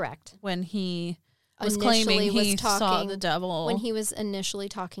before. Correct. When he was claiming he saw the devil. When he was initially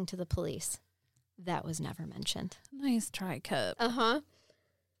talking to the police. That was never mentioned. Nice try, Kip. Uh-huh.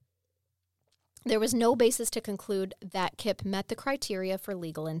 There was no basis to conclude that Kip met the criteria for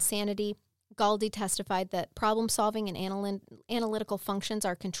legal insanity. Galdi testified that problem-solving and analytical functions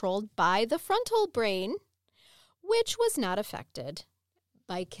are controlled by the frontal brain, which was not affected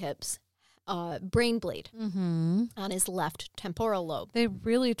by Kip's brain bleed on his left temporal lobe. They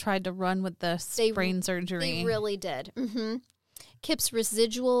really tried to run with this brain surgery. They really did. Mm-hmm. Kip's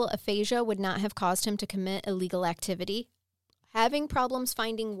residual aphasia would not have caused him to commit illegal activity. Having problems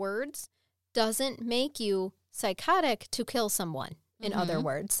finding words doesn't make you psychotic to kill someone, in other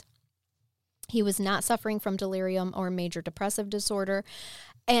words. He was not suffering from delirium or major depressive disorder.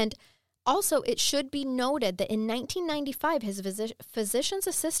 And also, it should be noted that in 1995, his physician's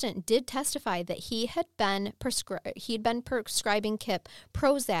assistant did testify that he had been prescribing Kip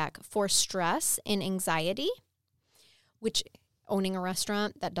Prozac for stress and anxiety, which, owning a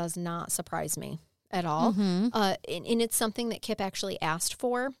restaurant, that does not surprise me at all. And it's something that Kip actually asked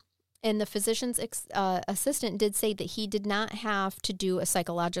for. And the physician's assistant did say that he did not have to do a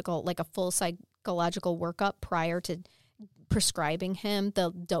full psychological workup prior to prescribing him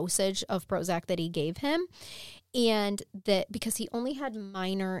the dosage of Prozac that he gave him, and that because he only had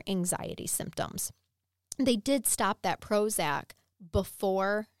minor anxiety symptoms. They did stop that Prozac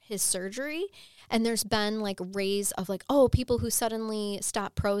before his surgery, and there's been rays of people who suddenly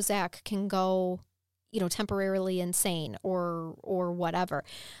stop Prozac can go temporarily insane or whatever.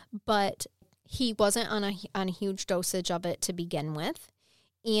 But he wasn't on a huge dosage of it to begin with.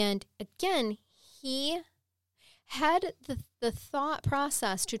 And again, he had the thought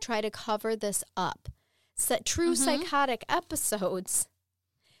process to try to cover this up. True psychotic episodes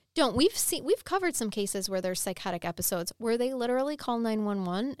we've covered some cases where there's psychotic episodes where they literally call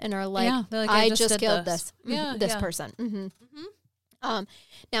 911 and are I just killed this person.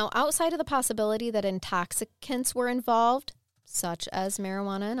 Now, outside of the possibility that intoxicants were involved, such as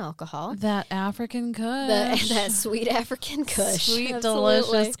marijuana and alcohol. That African kush. That sweet African kush. Sweet,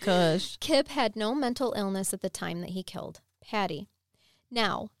 delicious kush. Kip had no mental illness at the time that he killed Patty.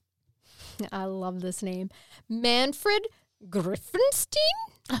 Now, I love this name. Manfred Griffenstein?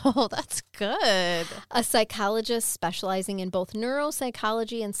 Oh, that's good. A psychologist specializing in both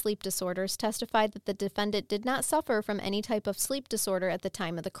neuropsychology and sleep disorders testified that the defendant did not suffer from any type of sleep disorder at the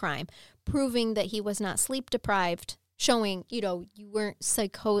time of the crime, proving that he was not sleep deprived, showing, you weren't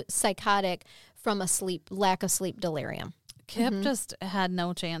psychotic from lack of sleep delirium. Kip just had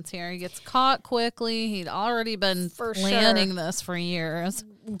no chance here. He gets caught quickly. He'd already been planning this for years.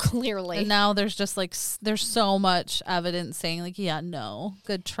 Clearly. And now there's just there's so much evidence saying no,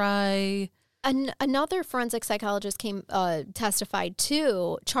 good try. Another forensic psychologist testified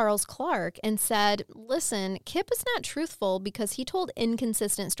to Charles Clark and said, listen, Kip is not truthful because he told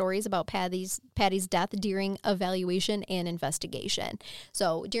inconsistent stories about Patty's death during evaluation and investigation.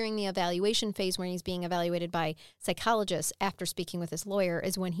 So during the evaluation phase when he's being evaluated by psychologists after speaking with his lawyer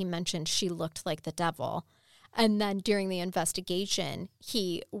is when he mentioned she looked like the devil. And then during the investigation,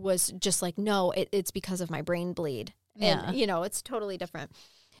 he was just like, no, it's because of my brain bleed. Yeah. And, it's totally different.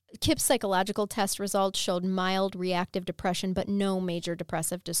 Kip's psychological test results showed mild reactive depression, but no major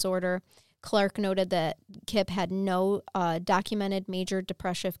depressive disorder. Clark noted that Kip had no documented major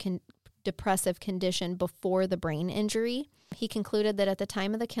depressive condition before the brain injury. He concluded that at the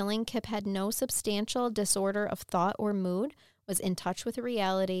time of the killing, Kip had no substantial disorder of thought or mood, was in touch with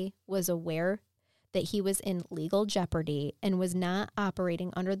reality, was aware that he was in legal jeopardy, and was not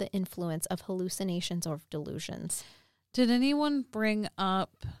operating under the influence of hallucinations or delusions. Did anyone bring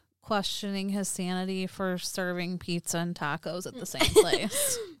up questioning his sanity for serving pizza and tacos at the same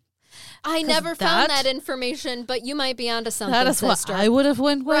place? I never found that information, but you might be onto something, that is sister. What I would have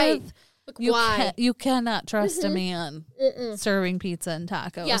went with. Right. Why? You cannot trust a man serving pizza and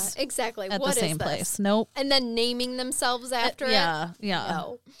tacos. Yeah, exactly. At what the same is this? place. Nope. And then naming themselves after it? Yeah.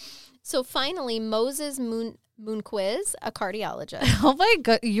 No. So finally, Moses Moonquiz, a cardiologist. Oh my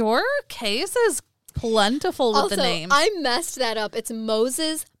God. Your case is plentiful with the names. I messed that up. It's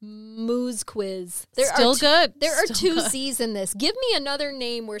Moses Moonquiz. Good. There are Still two good. Z's in this. Give me another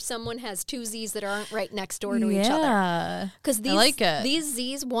name where someone has two Z's that aren't right next door to each other. Yeah. Because I like it. These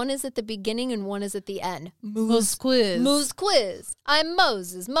Z's, one is at the beginning and one is at the end. Moonquiz. Moonquiz. I'm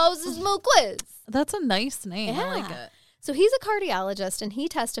Moses. Moses Moonquiz. That's a nice name. Yeah. I like it. So he's a cardiologist, and he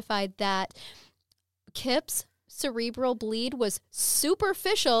testified that Kip's cerebral bleed was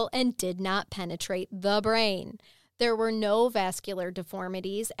superficial and did not penetrate the brain. There were no vascular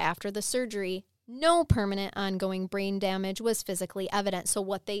deformities after the surgery. No permanent ongoing brain damage was physically evident. So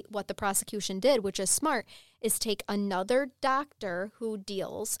what the prosecution did, which is smart, is take another doctor who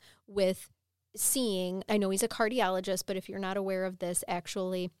deals with seeing, I know he's a cardiologist, but if you're not aware of this,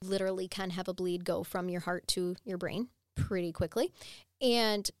 actually literally can have a bleed go from your heart to your brain pretty quickly.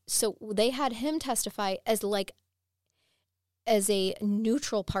 And so they had him testify as a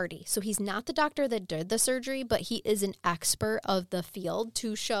neutral party. So he's not the doctor that did the surgery, but he is an expert of the field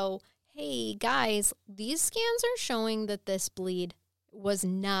to show, hey guys, these scans are showing that this bleed was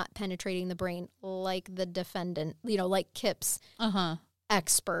not penetrating the brain like the defendant, like Kip's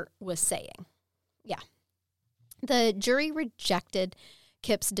expert was saying. Yeah. The jury rejected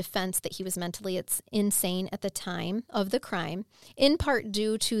Kip's defense that he was mentally insane at the time of the crime, in part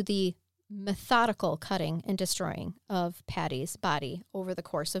due to the methodical cutting and destroying of Patty's body over the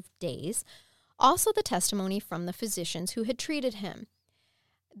course of days. Also the testimony from the physicians who had treated him.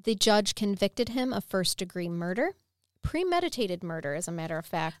 The judge convicted him of first-degree murder, premeditated murder, as a matter of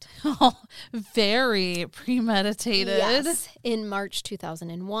fact. Oh, very premeditated. Yes, in March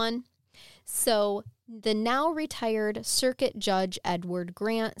 2001. So the now retired circuit judge Edward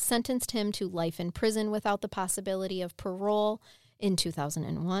Grant sentenced him to life in prison without the possibility of parole in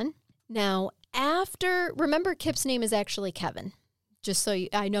 2001. Now, remember Kip's name is actually Kevin. Just so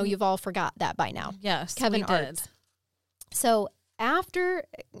I know you've all forgot that by now. Yes, Kevin we Arts. did. So after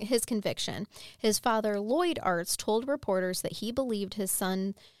his conviction, his father, Lloyd Arts, told reporters that he believed his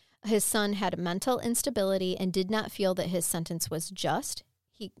son had mental instability and did not feel that his sentence was just.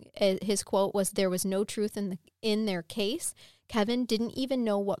 His quote was, "There was no truth in their case. Kevin didn't even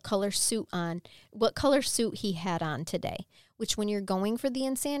know what color suit he had on today," which when you're going for the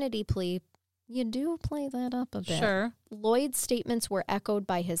insanity plea, you do play that up a bit. Sure. Lloyd's statements were echoed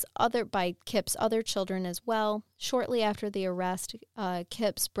by Kip's other children as well. Shortly after the arrest,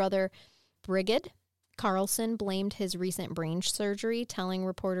 Kip's brother, Brigid Carlson, blamed his recent brain surgery, telling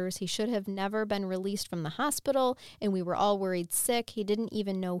reporters he should have never been released from the hospital, and we were all worried sick. He didn't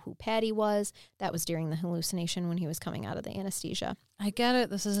even know who Patty was. That was during the hallucination when he was coming out of the anesthesia. I get it.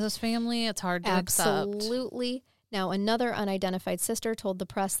 This is his family. It's hard to accept. Absolutely. Now, another unidentified sister told the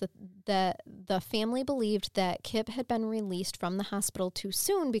press that the family believed that Kip had been released from the hospital too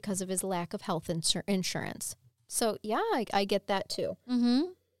soon because of his lack of health insurance. So, yeah, I get that too. Mm-hmm.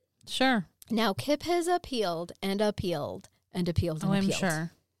 Sure. Now, Kip has appealed and appealed and appealed and I'm appealed.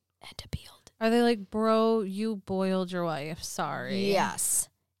 sure. And appealed. Are they like, bro, you boiled your wife. Sorry. Yes.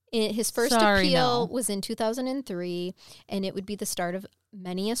 His first appeal was in 2003, and it would be the start of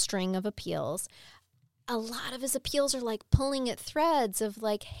many a string of appeals. A lot of his appeals are like pulling at threads of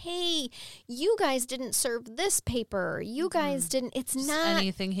like, hey, you guys didn't serve this paper. You guys didn't. It's Just not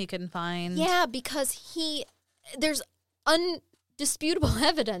anything he can find. Yeah, because there's disputable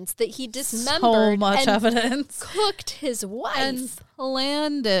evidence that he dismembered So much and evidence. cooked his wife. And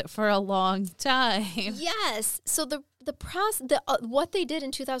planned it for a long time. Yes. So what they did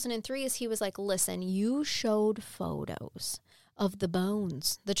in 2003 is he was like, listen, you showed photos of the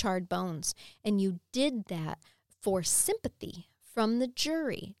bones, the charred bones, and you did that for sympathy from the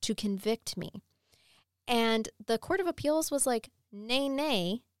jury to convict me. And the Court of Appeals was like,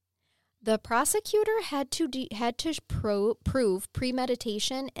 nay. The prosecutor had to prove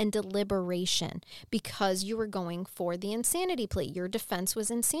premeditation and deliberation because you were going for the insanity plea. Your defense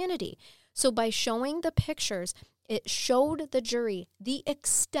was insanity. So by showing the pictures, it showed the jury the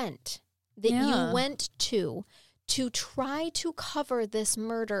extent that you went to try to cover this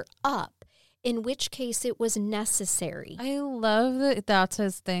murder up, in which case it was necessary. I love that that's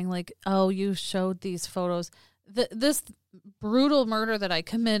his thing. Like, oh, you showed these photos. This brutal murder that I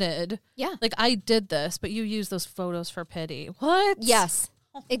committed. Yeah. Like, I did this, but you used those photos for pity. What? Yes,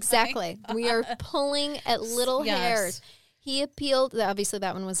 exactly. We are pulling at little hairs. He appealed. Obviously,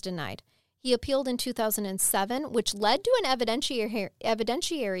 that one was denied. He appealed in 2007, which led to an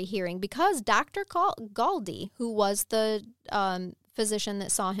evidentiary hearing because Dr. Galdi, who was the physician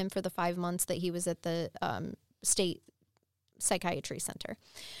that saw him for the 5 months that he was at the state psychiatry center,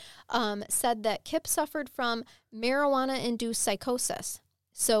 said that Kipp suffered from marijuana-induced psychosis.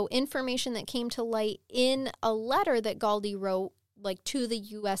 So information that came to light in a letter that Galdi wrote, like, to the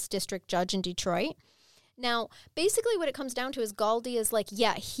U.S. District Judge in Detroit. Now, basically what it comes down to is Galdi is like,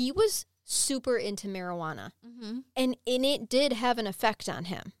 yeah, he was super into marijuana. Mm-hmm. And it did have an effect on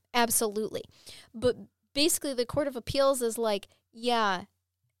him. Absolutely. But basically the Court of Appeals is like, yeah,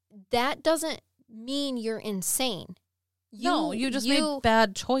 that doesn't mean you're insane. You just made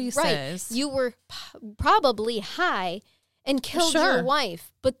bad choices. Right. You were probably high and killed your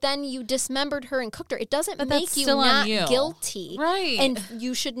wife, but then you dismembered her and cooked her. It doesn't make you not guilty. Right. And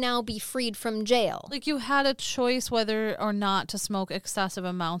you should now be freed from jail. Like, you had a choice whether or not to smoke excessive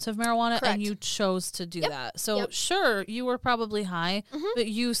amounts of marijuana, Correct. and you chose to do that. So, sure, you were probably high, but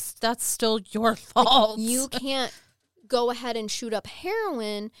that's still your fault. Like, you can't go ahead and shoot up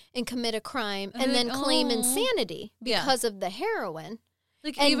heroin and commit a crime and then claim insanity because of the heroin,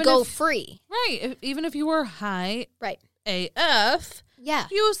 like, and go free. Right. Even if you were high. Right. AF. Yeah.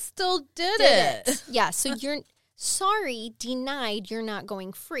 You still did it. Yeah. So you're denied, you're not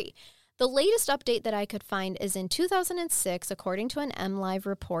going free. The latest update that I could find is in 2006, according to an MLive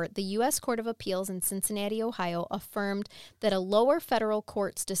report, the U.S. Court of Appeals in Cincinnati, Ohio, affirmed that a lower federal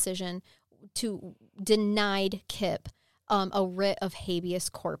court's decision denied Kipp a writ of habeas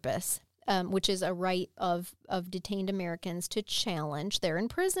corpus, which is a right of detained Americans to challenge their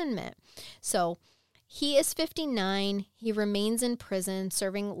imprisonment. So he is 59. He remains in prison,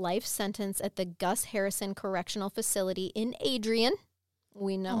 serving life sentence at the Gus Harrison Correctional Facility in Adrian.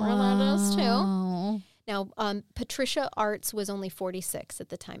 We know where that is, too. Now, Patricia Arts was only 46 at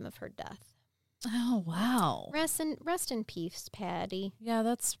the time of her death. Oh, wow. Rest in peace, Patty. Yeah,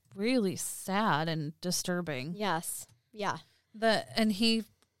 that's really sad and disturbing. Yes. Yeah. And he,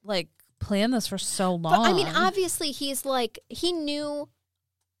 like, planned this for so long. But, I mean, obviously, he knew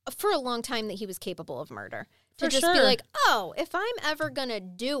for a long time that he was capable of murder. To just be like, oh, if I'm ever going to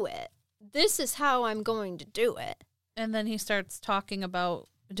do it, this is how I'm going to do it. And then he starts talking about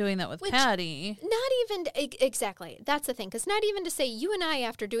doing that with Patty. Not even, exactly. That's the thing. Because not even to say, you and I,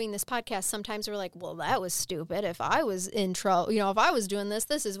 after doing this podcast, sometimes we're like, well, that was stupid. If I was in trouble, if I was doing this,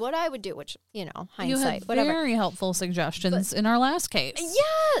 this is what I would do, which, hindsight, you had whatever. Very helpful suggestions in our last case.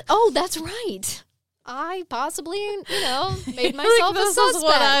 Yeah. Oh, that's right. I possibly, made myself a suspect. This is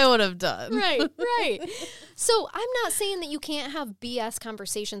what I would have done. Right. So I'm not saying that you can't have BS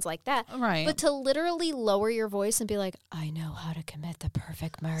conversations like that. Right. But to literally lower your voice and be like, I know how to commit the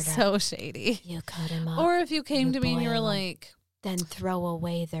perfect murder. So shady. You cut him up. Or if you came to me and you were like, then throw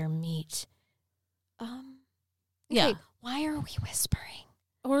away their meat. Yeah. Why are we whispering?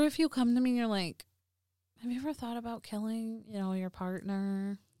 Or if you come to me and you're like, have you ever thought about killing, your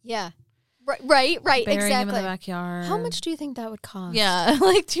partner? Yeah. Right, Burying exactly. him in the backyard. How much do you think that would cost? Yeah,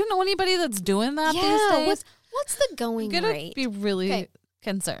 like, do you know anybody that's doing that these days? What's the going rate? I'm gonna be really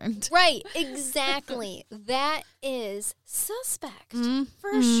concerned. Right, exactly. That is suspect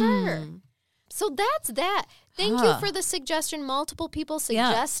for sure. So that's that. Thank you for the suggestion. Multiple people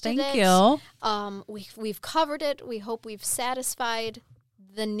suggested it. Thank you. We've covered it. We hope we've satisfied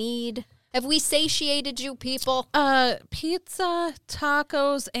the need Have we satiated you, people? Pizza,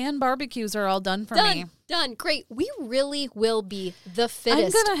 tacos, and barbecues are all done for me. Done. Great. We really will be the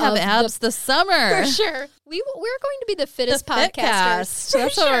fittest. I'm going to have abs this summer. For sure. We're going to be the fittest podcasters.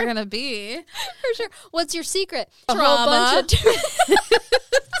 That's what we're going to be. For sure. What's your secret? Trauma.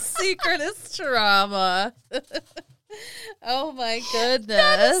 Secret is trauma. Oh, my goodness.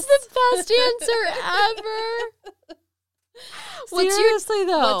 That is the best answer ever. Seriously,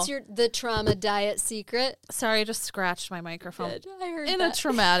 what's the trauma diet secret? Sorry, I just scratched my microphone. Good. I heard in that. A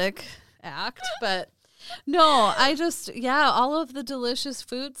traumatic act, but no, all of the delicious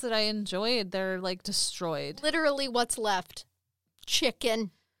foods that I enjoyed, they're like destroyed. Literally, what's left?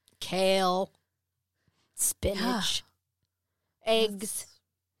 Chicken, kale, spinach, eggs.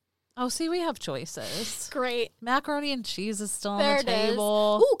 Oh, see, we have choices. Great. Macaroni and cheese is still there on the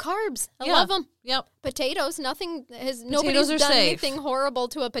table. Ooh, carbs. I love them. Yep. Potatoes. Nobody's done anything horrible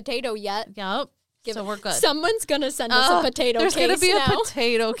to a potato yet. Yep. So we're good. Someone's going to send us a potato there's case going to be now. a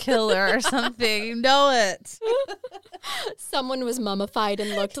potato killer or something. You know it. Someone was mummified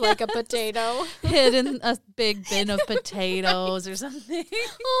and looked like a potato. Hid in a big bin of potatoes or something.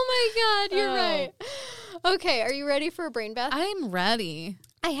 Oh, my God. You're right. Okay. Are you ready for a brain bath? I'm ready.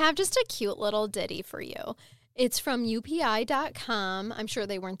 I have just a cute little ditty for you. It's from UPI.com. I'm sure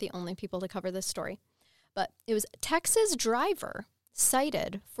they weren't the only people to cover this story. But it was Texas driver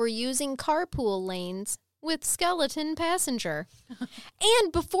cited for using carpool lanes with skeleton passenger.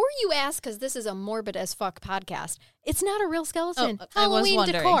 And before you ask, because this is a morbid as fuck podcast, it's not a real skeleton. Halloween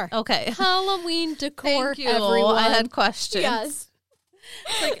decor. Okay. Halloween decor. Thank you. Everyone. I had questions. Yes.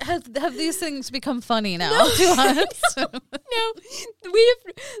 Like, have these things become funny now to us? No,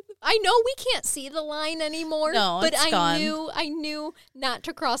 I know we can't see the line anymore. No, but it's gone. I knew not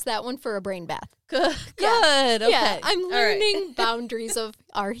to cross that one for a brain bath. Good. Yeah. Okay. Yeah, I'm learning boundaries of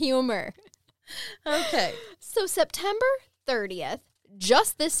our humor. Okay. So September 30th,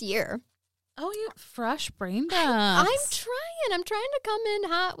 just this year. Oh, you fresh brain baths. I'm trying to come in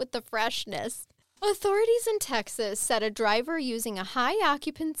hot with the freshness. Authorities in Texas said a driver using a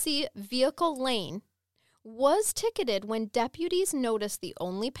high-occupancy vehicle lane was ticketed when deputies noticed the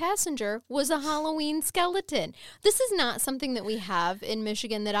only passenger was a Halloween skeleton. This is not something that we have in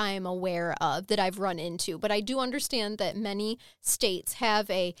Michigan that I am aware of, that I've run into, but I do understand that many states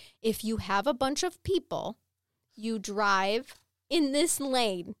have if you have a bunch of people, you drive in this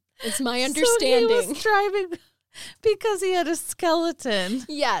lane. It's my understanding. So he was driving because he had a skeleton.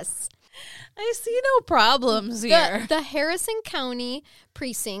 Yes. I see no problems here. The Harrison County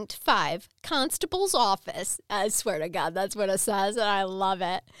Precinct 5 Constable's Office, I swear to God, that's what it says, and I love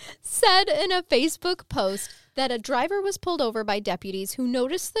it, said in a Facebook post that a driver was pulled over by deputies who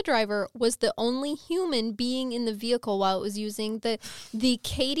noticed the driver was the only human being in the vehicle while it was using the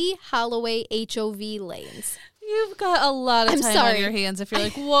Katie Holloway HOV lanes. You've got a lot of time on your hands if you're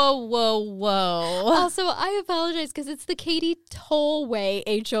like, whoa, whoa, whoa. Also, I apologize because it's the Katie Tollway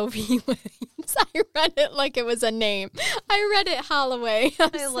HOV lanes. I read it like it was a name. I read it Holloway.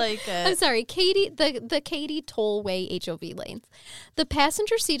 I like it. I'm sorry, the Katie Tollway HOV lanes. The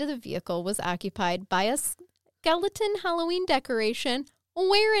passenger seat of the vehicle was occupied by a skeleton Halloween decoration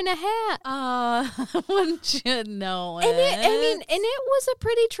wearing a hat. Wouldn't you know it? And it was a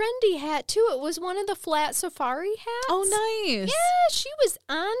pretty trendy hat, too. It was one of the flat safari hats. Oh, nice. Yeah, she was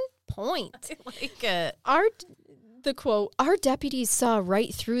on point. I like it. The quote, "Our deputies saw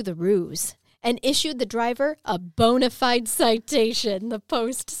right through the ruse and issued the driver a bona fide citation," the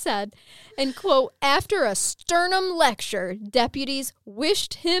Post said. And, quote, "After a sternum lecture, deputies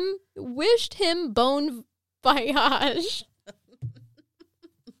wished him bon voyage."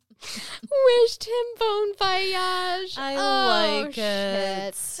 Wished him bon voyage. I like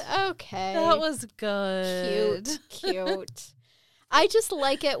it. Okay. That was good. Cute. I just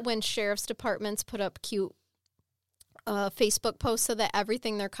like it when sheriff's departments put up cute Facebook posts so that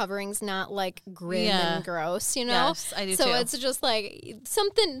everything they're covering is not like grim and gross, you know? Yes, I do so too. it's just like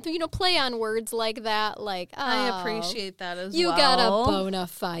something, play on words like that. Like, I appreciate that as well. You got a bona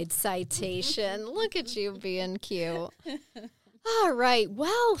fide citation. Look at you being cute. All right.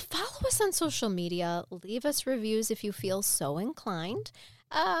 Well, follow us on social media. Leave us reviews if you feel so inclined.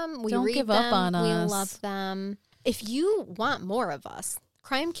 We Don't read give them. up on us. We love them. If you want more of us,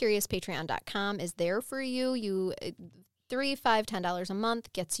 CrimeCuriousPatreon.com is there for you. $3, $5, $10 a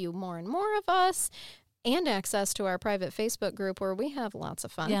month gets you more and more of us and access to our private Facebook group where we have lots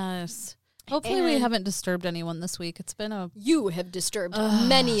of fun. Yes. Hopefully we haven't disturbed anyone this week. It's been You have disturbed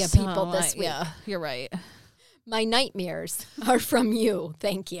many people this week. Yeah, you're right. My nightmares are from you.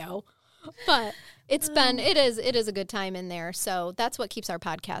 Thank you. But It is a good time in there. So that's what keeps our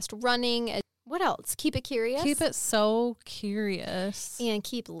podcast running. What else? Keep it curious. Keep it so curious. And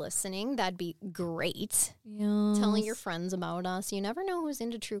keep listening. That'd be great. Yes. Telling your friends about us. You never know who's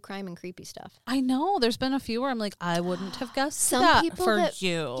into true crime and creepy stuff. I know. There's been a few where I'm like, I wouldn't have guessed that for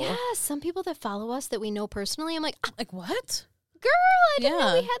you. Yeah, some people that follow us that we know personally, I'm like, what? Girl, I didn't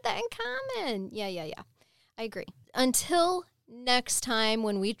know we had that in common. Yeah. I agree. Until next time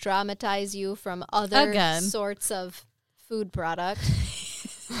when we dramatize you from other sorts of food product.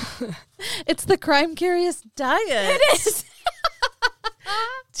 It's the crime curious diet. It is.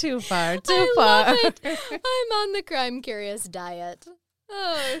 Too far. Love it. I'm on the crime curious diet.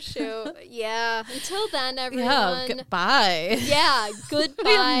 Oh, shoot. Yeah. Until then, everyone. Yeah, goodbye. Yeah, goodbye.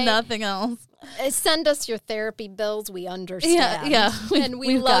 We have nothing else. Send us your therapy bills. We understand. Yeah. And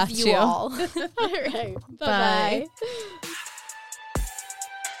we love you all. All right. Bye-bye.